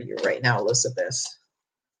important for you right now, Elizabeth.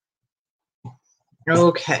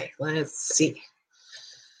 Okay, let's see.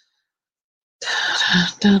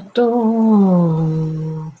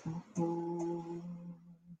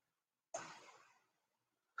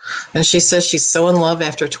 And she says she's so in love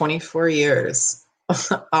after 24 years.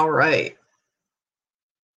 All right.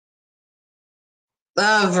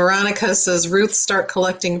 Veronica says, Ruth, start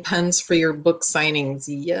collecting pens for your book signings.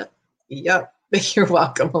 Yep. You're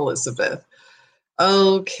welcome, Elizabeth.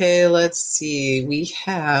 Okay, let's see. We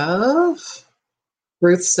have...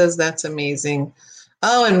 Ruth says that's amazing.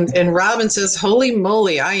 Oh, and Robin says, holy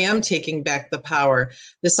moly, I am taking back the power.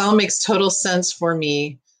 This all makes total sense for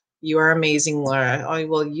me. You are amazing, Laura. Oh,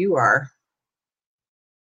 well, you are.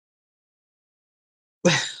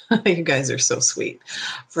 You guys are so sweet.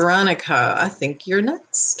 Veronica, I think you're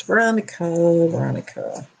next.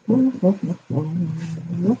 Veronica.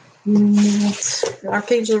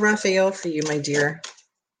 Archangel Raphael for you, my dear.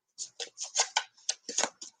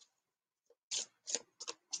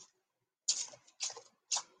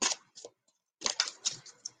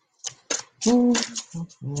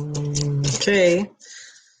 Okay.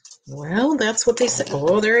 Well, that's what they said.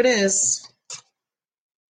 Oh, there it is.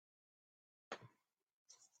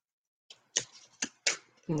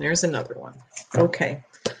 And there's another one. Okay.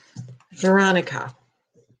 Veronica,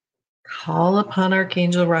 call upon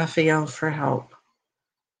Archangel Raphael for help.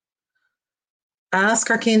 Ask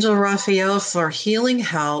Archangel Raphael for healing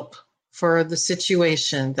help for the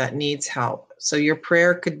situation that needs help. So your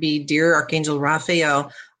prayer could be, Dear Archangel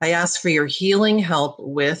Raphael, I ask for your healing help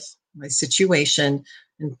with my situation,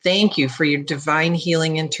 and thank you for your divine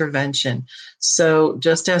healing intervention. So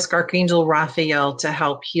just ask Archangel Raphael to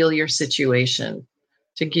help heal your situation,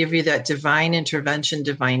 to give you that divine intervention,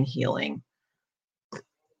 divine healing.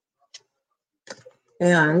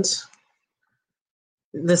 And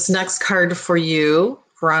this next card for you,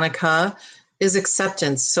 Veronica, is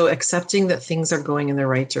acceptance. So accepting that things are going in the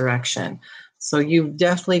right direction. So you've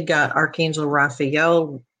definitely got Archangel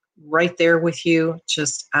Raphael right there with you.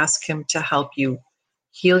 Just ask him to help you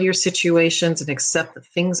heal your situations and accept that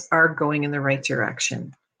things are going in the right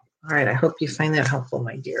direction. All right, I hope you find that helpful,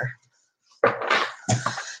 my dear.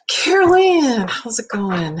 Carol Ann, how's it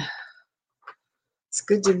going? It's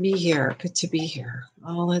good to be here. Good to be here.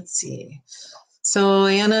 Oh, let's see. So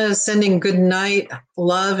Anna is sending good night,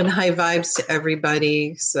 love, and high vibes to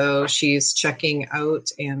everybody. So she's checking out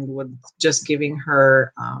and would just giving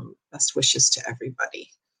her best wishes to everybody.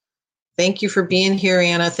 Thank you for being here,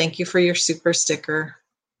 Anna. Thank you for your super sticker.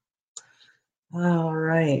 All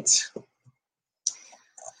right.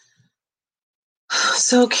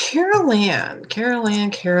 So Carol Ann,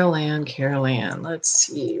 let's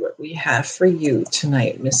see what we have for you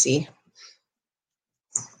tonight, Missy.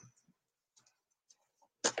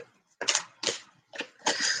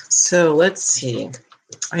 So let's see.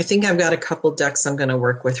 I think I've got a couple decks I'm going to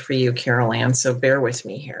work with for you, Carol Ann, so bear with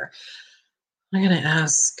me here. I'm going to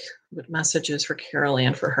ask what messages for Carol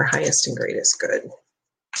Ann for her highest and greatest good.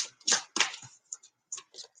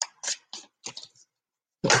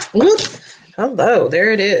 Oop. Hello,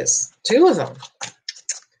 there it is. Two of them.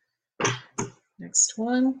 Next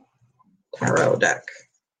one, tarot deck.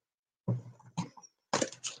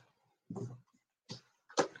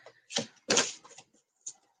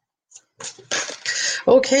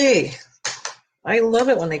 Okay, I love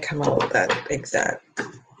it when they come out with that big set.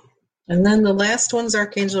 And then the last one's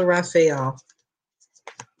Archangel Raphael.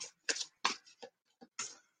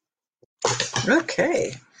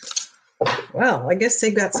 Okay. Well, I guess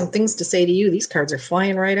they've got some things to say to you. These cards are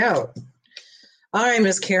flying right out. All right,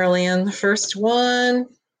 Miss Carol Ann, the first one.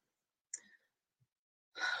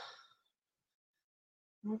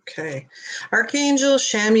 Okay. Archangel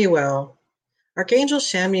Chamuel. Archangel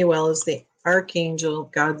Chamuel is the Archangel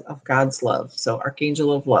God of God's love. So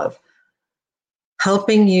Archangel of love.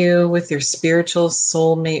 Helping you with your spiritual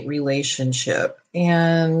soulmate relationship.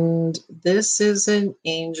 And this is an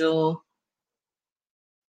angel.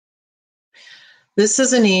 This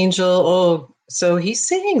is an angel. Oh, so he's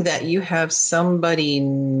saying that you have somebody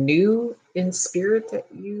new in spirit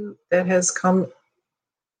that has come.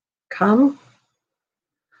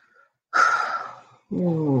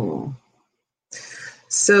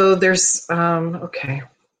 So there's okay.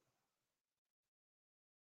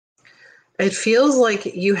 It feels like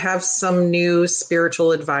you have some new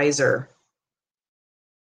spiritual advisor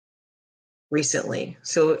recently.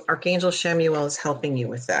 So Archangel Chamuel is helping you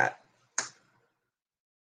with that.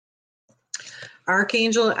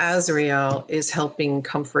 Archangel Azrael is helping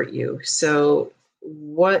comfort you. So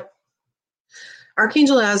what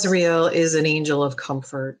Archangel Azrael is an angel of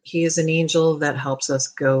comfort. He is an angel that helps us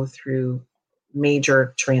go through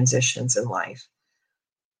major transitions in life.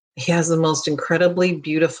 He has the most incredibly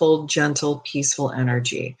beautiful, gentle, peaceful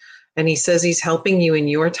energy. And he says he's helping you in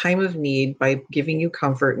your time of need by giving you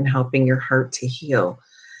comfort and helping your heart to heal.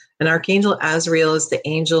 And Archangel Azrael is the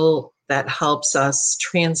angel that helps us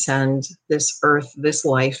transcend this earth, this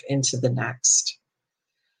life into the next.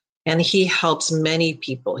 And he helps many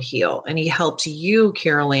people heal. And he helps you,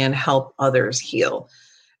 Carol Ann, help others heal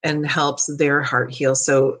and helps their heart heal.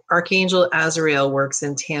 So Archangel Azrael works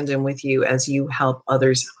in tandem with you as you help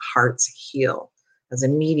others' hearts heal as a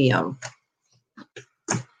medium.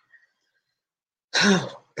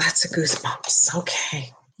 Oh, that's a goosebumps.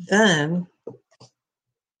 Okay. Then,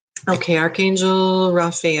 Archangel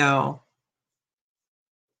Raphael.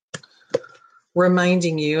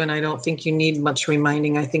 Reminding you, and I don't think you need much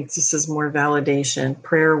reminding. I think this is more validation.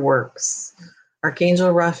 Prayer works.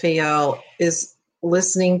 Archangel Raphael is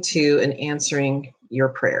listening to and answering your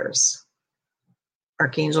prayers.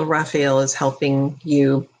 Archangel Raphael is helping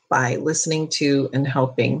you by listening to and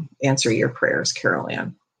helping answer your prayers, Carol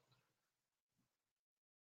Ann.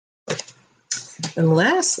 And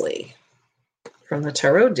lastly, from the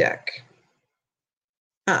tarot deck,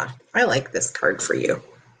 I like this card for you.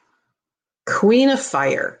 Queen of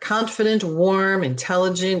Fire, confident, warm,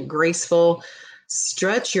 intelligent, graceful.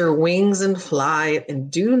 Stretch your wings and fly,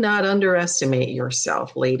 and do not underestimate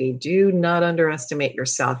yourself, lady. Do not underestimate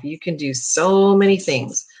yourself. You can do so many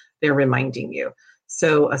things, they're reminding you.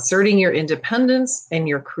 So asserting your independence and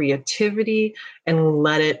your creativity, and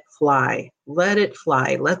let it fly. Let it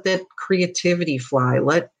fly. Let that creativity fly.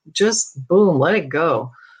 Let it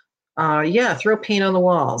go. Throw paint on the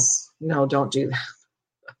walls. No, don't do that.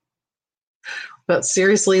 But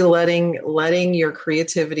seriously, letting your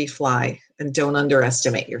creativity fly, and don't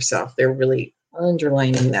underestimate yourself. They're really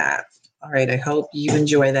underlining that. All right, I hope you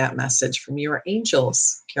enjoy that message from your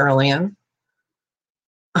angels, Carol Ann.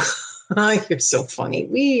 You're so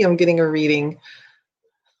funny. I'm getting a reading.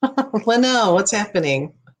 Linnell, what's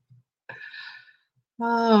happening?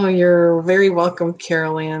 Oh, you're very welcome,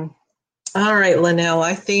 Carol Ann. All right, Linnell,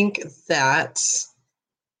 I think that,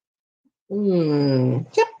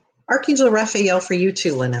 yep, Archangel Raphael for you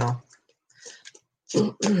too, Linnell.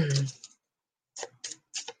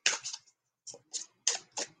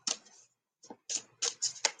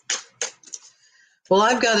 Well,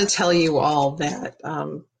 I've got to tell you all that,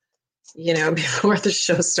 before the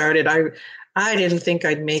show started, I didn't think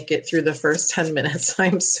I'd make it through the first 10 minutes.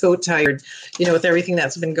 I'm so tired, with everything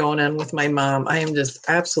that's been going on with my mom. I am just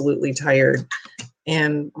absolutely tired,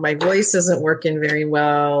 and my voice isn't working very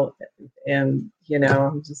well. And,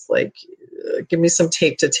 I'm just like, give me some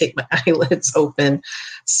tape to take my eyelids open.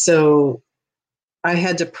 So I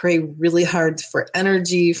had to pray really hard for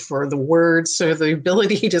energy, for the words, for the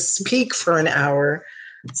ability to speak for an hour.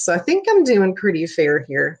 So I think I'm doing pretty fair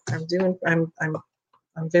here. I'm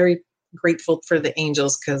very grateful for the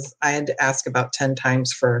angels, because I had to ask about 10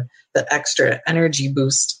 times for the extra energy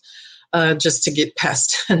boost just to get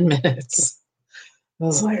past 10 minutes. I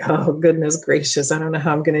was like, oh, goodness gracious, I don't know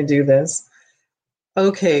how I'm going to do this.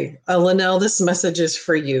 Okay, Linnell, this message is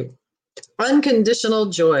for you. Unconditional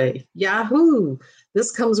joy. Yahoo!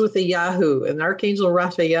 This comes with a Yahoo, and Archangel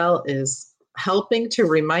Raphael is helping to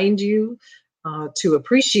remind you to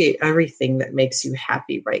appreciate everything that makes you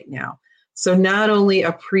happy right now. So not only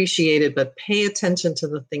appreciate it, but pay attention to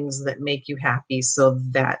the things that make you happy, so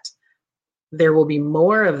that there will be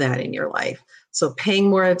more of that in your life. So paying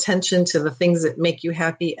more attention to the things that make you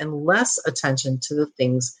happy, and less attention to the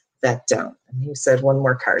things that don't. And he said one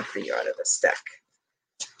more card for you out of this deck.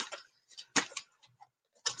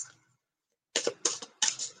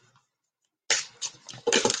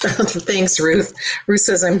 Thanks, Ruth. Ruth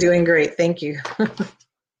says, I'm doing great. Thank you.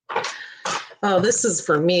 Oh, this is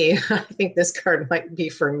for me. I think this card might be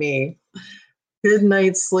for me. Good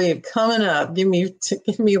night's sleep coming up. Give me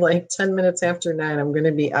like 10 minutes after 9. I'm going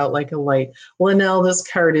to be out like a light. Linnell, this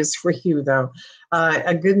card is for you, though.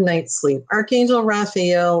 A good night's sleep. Archangel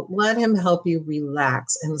Raphael, let him help you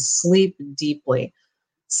relax and sleep deeply.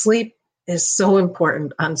 Sleep is so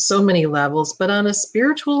important on so many levels, but on a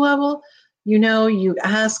spiritual level, you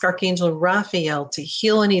ask Archangel Raphael to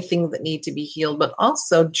heal anything that need to be healed, but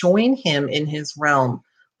also join him in his realm,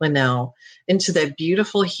 Linnell, into that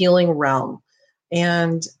beautiful healing realm.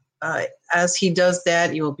 And as he does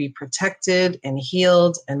that, you will be protected and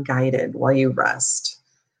healed and guided while you rest.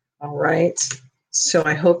 All right. So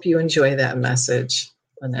I hope you enjoy that message,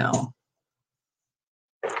 Linnell.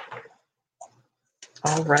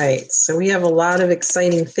 All right. So we have a lot of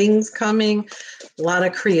exciting things coming, a lot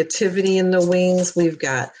of creativity in the wings. We've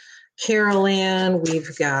got Carol Ann,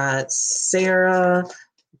 we've got Sarah,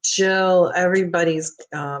 Jill. Everybody's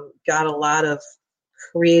got a lot of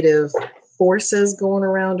creative forces going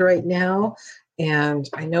around right now. And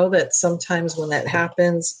I know that sometimes when that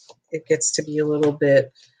happens, it gets to be a little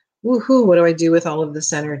bit, woohoo, what do I do with all of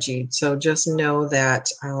this energy? So just know that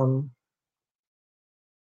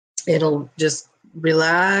it'll just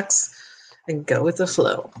relax and go with the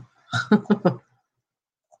flow.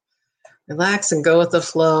 Relax and go with the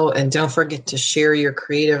flow. And don't forget to share your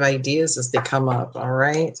creative ideas as they come up. All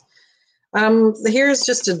right. Here's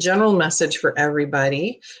just a general message for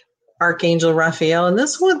everybody. Archangel Raphael, and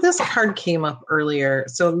this card came up earlier.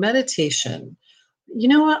 So meditation. You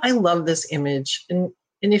know what? I love this image. And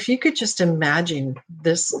if you could just imagine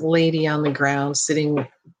this lady on the ground sitting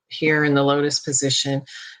here in the lotus position,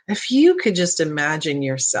 if you could just imagine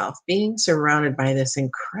yourself being surrounded by this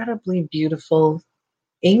incredibly beautiful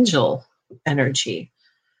angel energy.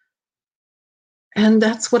 And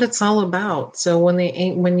that's what it's all about. So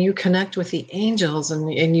when you connect with the angels,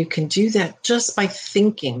 and you can do that just by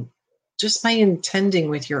thinking, just by intending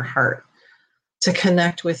with your heart to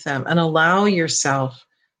connect with them, and allow yourself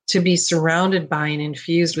to be surrounded by and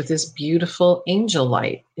infused with this beautiful angel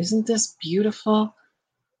light. Isn't this beautiful?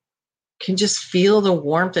 Can just feel the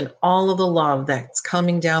warmth and all of the love that's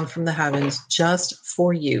coming down from the heavens just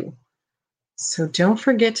for you. So don't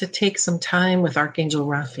forget to take some time with Archangel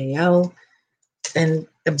Raphael and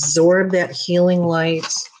absorb that healing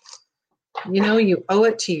light. You know, you owe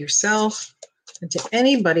it to yourself and to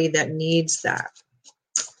anybody that needs that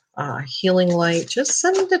healing light. Just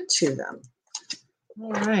send it to them.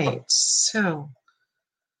 All right. So,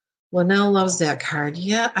 Linnell loves that card.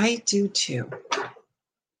 Yeah, I do too.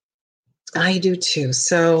 I do too.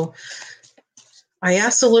 So I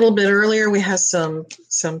asked a little bit earlier, we have some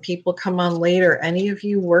people come on later. Any of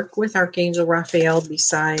you work with Archangel Raphael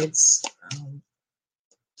besides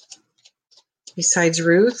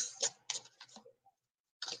Ruth?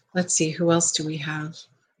 Let's see, who else do we have?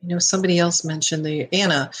 You know, somebody else mentioned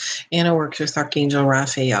Anna. Anna works with Archangel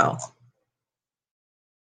Raphael.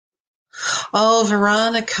 Oh,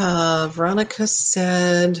 Veronica. Veronica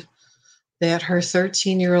said that her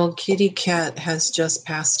 13-year-old kitty cat has just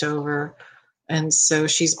passed over, and so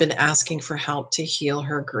she's been asking for help to heal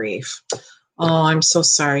her grief. Oh, I'm so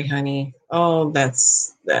sorry, honey. Oh,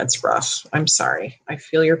 that's rough. I'm sorry. I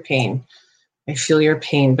feel your pain. I feel your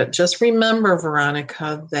pain. But just remember,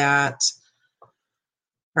 Veronica, that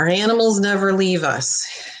our animals never leave us.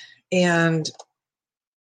 And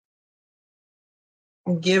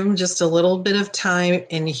give him just a little bit of time,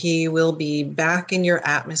 and he will be back in your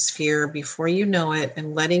atmosphere before you know it,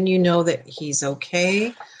 and letting you know that he's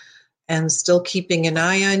okay and still keeping an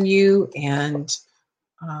eye on you. And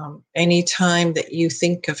anytime that you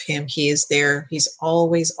think of him, he is there. He's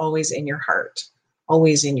always, always in your heart,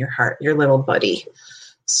 your little buddy.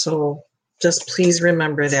 So just please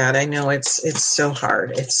remember that. I know it's so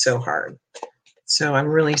hard. It's so hard. So I'm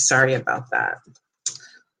really sorry about that.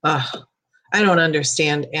 I don't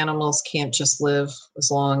understand. Animals can't just live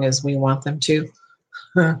as long as we want them to.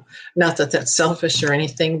 Not that that's selfish or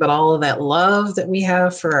anything, but all of that love that we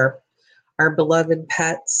have for our beloved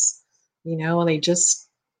pets, you know, they just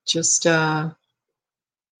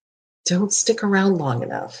don't stick around long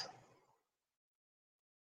enough.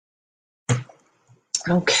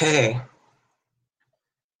 Okay.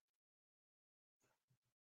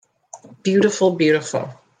 Beautiful, beautiful.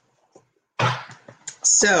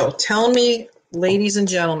 So tell me, ladies and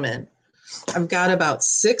gentlemen, I've got about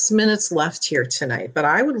 6 minutes left here tonight, but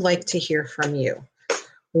I would like to hear from you.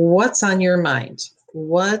 What's on your mind?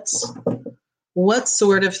 What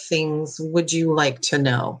sort of things would you like to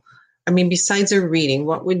know? I mean, besides a reading,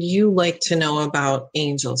 what would you like to know about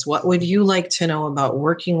angels? What would you like to know about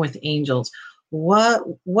working with angels?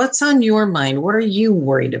 What's on your mind? What are you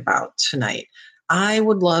worried about tonight? I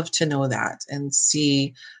would love to know that and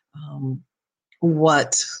see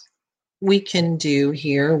what we can do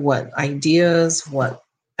here, what ideas, what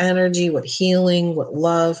energy, what healing, what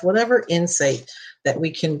love, whatever insight that we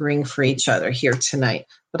can bring for each other here tonight.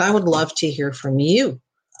 But I would love to hear from you.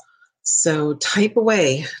 So type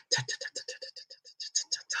away.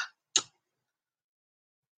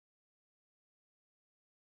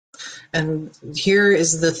 And here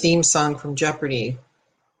is the theme song from Jeopardy.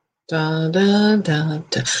 Da, da, da,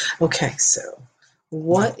 da. Okay, so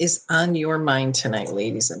what is on your mind tonight,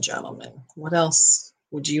 ladies and gentlemen? What else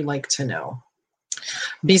would you like to know?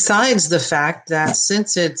 Besides the fact that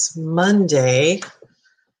since it's Monday,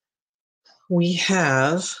 we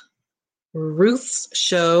have Ruth's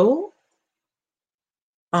show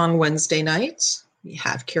on Wednesday night. We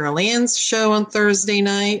have Carol Ann's show on Thursday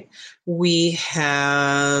night. We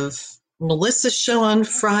have Melissa's show on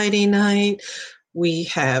Friday night. We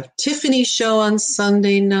have Tiffany's show on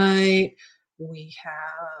Sunday night. We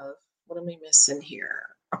have, what am I missing here?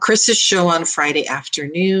 Chris's show on Friday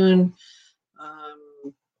afternoon.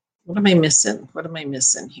 What am I missing? What am I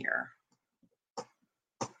missing here?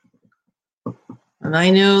 And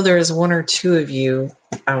I know there's one or two of you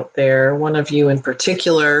out there, one of you in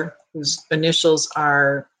particular, whose initials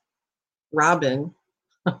are Robin.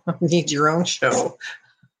 Need your own show.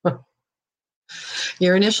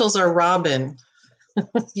 Your initials are Robin.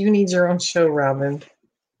 You need your own show, Robin.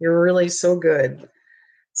 You're really so good.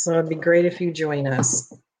 So it'd be great if you join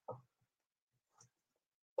us.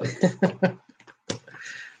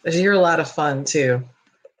 You're a lot of fun, too.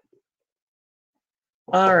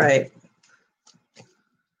 All right.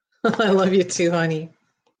 I love you too, honey.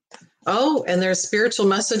 Oh, and there's Spiritual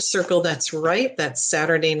Message Circle. That's right. That's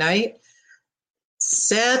Saturday night.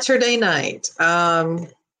 Saturday night. The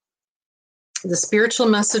Spiritual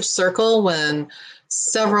Message Circle, when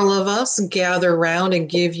several of us gather around and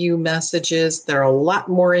give you messages, they're a lot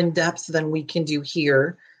more in depth than we can do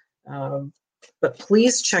here. But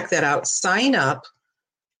please check that out. Sign up.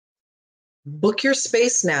 Book your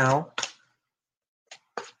space now.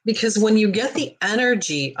 Because when you get the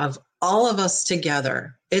energy of all of us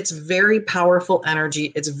together, it's very powerful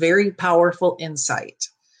energy. It's very powerful insight.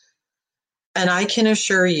 And I can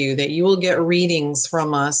assure you that you will get readings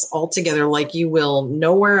from us all together like you will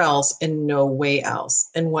nowhere else and no way else.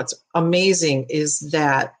 And what's amazing is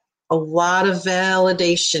that a lot of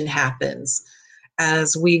validation happens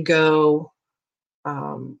as we go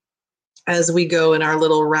in our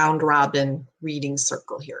little round robin reading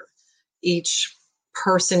circle here. Each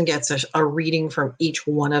person gets a reading from each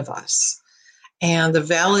one of us. And the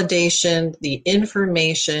validation, the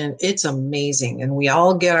information, it's amazing. And we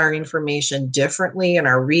all get our information differently, and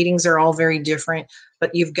our readings are all very different.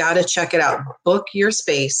 But you've got to check it out. Book your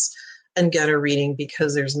space and get a reading,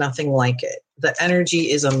 because there's nothing like it. The energy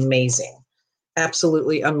is amazing.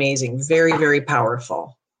 Absolutely amazing. Very, very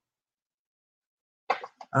powerful.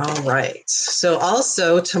 All right. So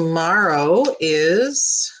also tomorrow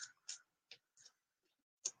is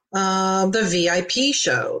the VIP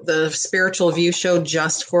show, the Spiritual View show,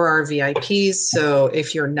 just for our VIPs. So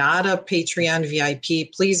if you're not a Patreon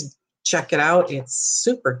VIP, please check it out. It's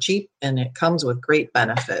super cheap and it comes with great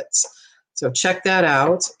benefits. So check that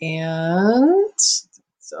out. And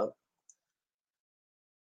so,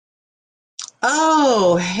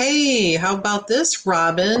 oh, hey, how about this?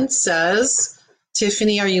 Robin says,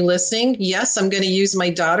 Tiffany, are you listening? Yes, I'm going to use my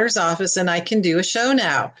daughter's office and I can do a show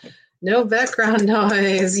now. No background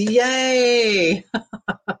noise. Yay.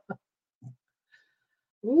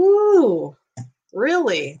 Ooh,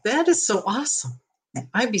 really? That is so awesome.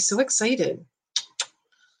 I'd be so excited.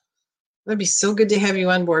 It'd be so good to have you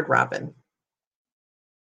on board, Robin.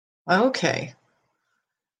 Okay.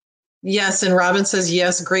 Yes, and Robin says,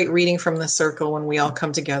 yes, great reading from the circle when we all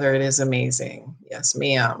come together. It is amazing. Yes,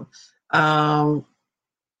 ma'am.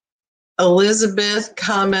 Elizabeth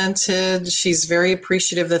commented she's very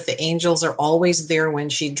appreciative that the angels are always there when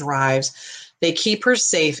she drives. They keep her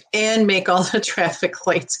safe and make all the traffic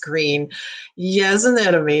lights green. Yeah, isn't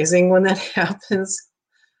that amazing when that happens?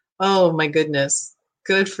 Oh, my goodness.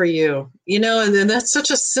 Good for you. You know, and then that's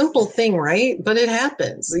such a simple thing, right? But it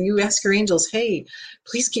happens. You ask your angels, hey,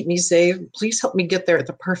 please keep me safe. Please help me get there at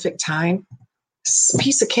the perfect time. It's a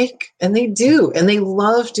piece of cake. And they do. And they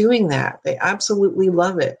love doing that. They absolutely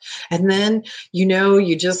love it. And then, you know,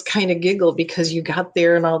 you just kind of giggle because you got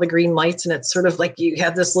there and all the green lights, and it's sort of like you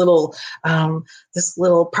had this little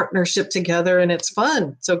partnership together, and it's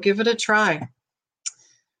fun. So give it a try.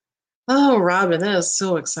 Oh, Robin, that is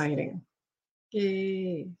so exciting.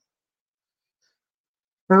 Yay.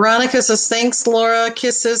 Veronica says, thanks, Laura.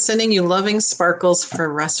 Kisses, sending you loving sparkles for a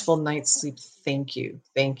restful night's sleep. Thank you.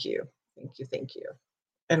 Thank you. Thank you. Thank you.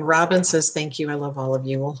 And Robin says, thank you. I love all of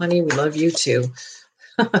you. Well, honey, we love you too.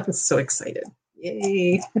 I'm so excited.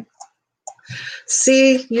 Yay.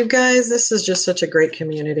 See, you guys, this is just such a great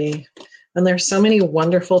community. And there's so many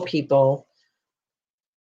wonderful people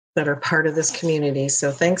that are part of this community.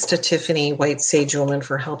 So thanks to Tiffany White Sage Woman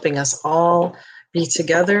for helping us all be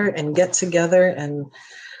together and get together and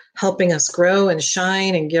helping us grow and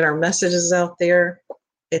shine and get our messages out there.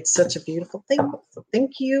 It's such a beautiful thing. So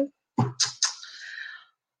thank you.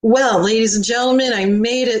 Well, ladies and gentlemen, I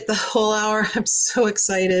made it the whole hour. I'm so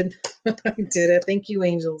excited. I did it. Thank you,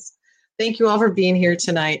 angels. Thank you all for being here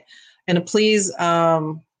tonight. And please,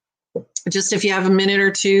 just if you have a minute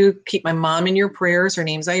or two, keep my mom in your prayers. Her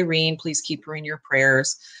name's Irene. Please keep her in your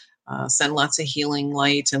prayers. Send lots of healing,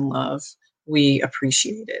 light, and love. We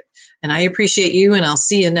appreciate it. And I appreciate you, and I'll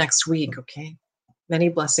see you next week, okay? Many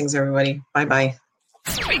blessings, everybody. Bye-bye.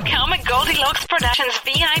 Become a Goldilocks Productions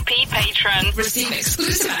VIP patron. Receive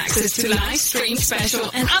exclusive access to live stream special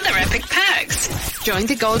and other epic perks. Join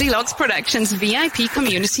the Goldilocks Productions VIP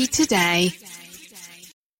community today.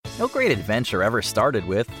 No great adventure ever started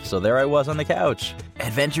with, so there I was on the couch.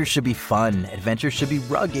 Adventure should be fun. Adventure should be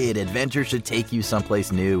rugged. Adventure should take you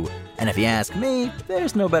someplace new. And if you ask me,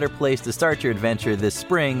 there's no better place to start your adventure this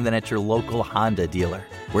spring than at your local Honda dealer,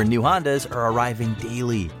 where new Hondas are arriving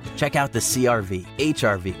daily. Check out the CR-V,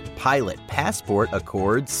 HR-V, Pilot, Passport,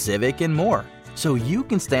 Accord, Civic, and more. So you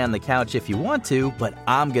can stay on the couch if you want to, but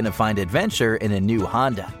I'm going to find adventure in a new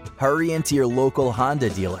Honda. Hurry into your local Honda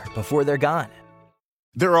dealer before they're gone.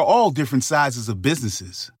 There are all different sizes of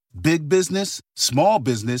businesses. Big business, small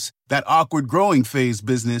business, that awkward growing phase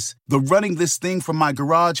business, the running this thing from my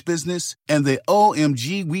garage business, and the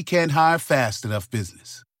OMG we can't hire fast enough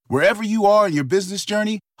business. Wherever you are in your business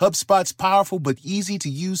journey, HubSpot's powerful but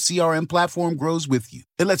easy-to-use CRM platform grows with you.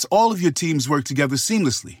 It lets all of your teams work together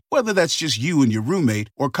seamlessly, whether that's just you and your roommate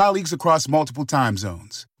or colleagues across multiple time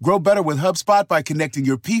zones. Grow better with HubSpot by connecting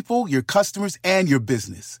your people, your customers, and your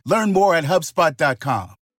business. Learn more at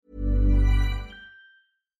HubSpot.com.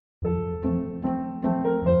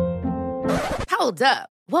 Hold up.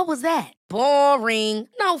 What was that? Boring.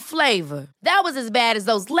 No flavor. That was as bad as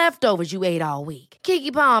those leftovers you ate all week.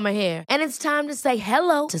 Keke Palmer here, and it's time to say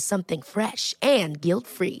hello to something fresh and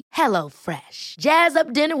guilt-free. Hello Fresh. Jazz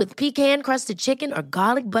up dinner with pecan-crusted chicken or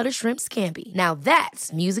garlic butter shrimp scampi. Now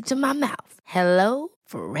that's music to my mouth. Hello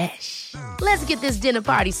Fresh. Let's get this dinner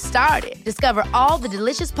party started. Discover all the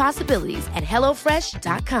delicious possibilities at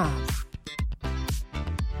HelloFresh.com.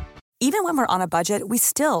 Even when we're on a budget, we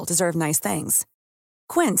still deserve nice things.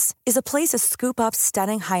 Quince is a place to scoop up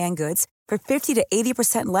stunning high-end goods for 50 to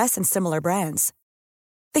 80% less than similar brands.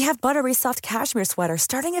 They have buttery soft cashmere sweaters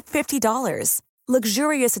starting at $50,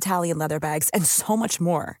 luxurious Italian leather bags, and so much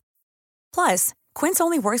more. Plus, Quince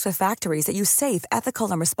only works with factories that use safe,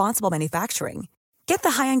 ethical, and responsible manufacturing. Get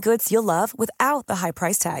the high-end goods you'll love without the high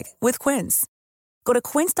price tag with Quince. Go to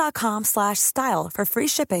quince.com/style for free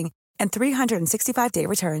shipping and 365-day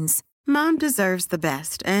returns. Mom deserves the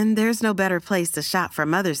best, and there's no better place to shop for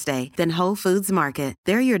Mother's Day than Whole Foods Market.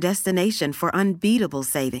 They're your destination for unbeatable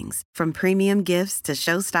savings, from premium gifts to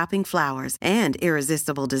show-stopping flowers and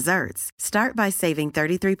irresistible desserts. Start by saving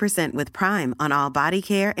 33% with Prime on all body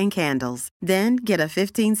care and candles. Then get a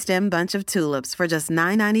 15-stem bunch of tulips for just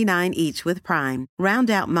 $9.99 each with Prime. Round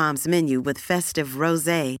out Mom's menu with festive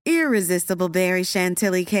rosé, irresistible berry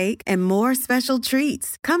chantilly cake, and more special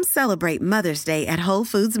treats. Come celebrate Mother's Day at Whole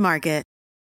Foods Market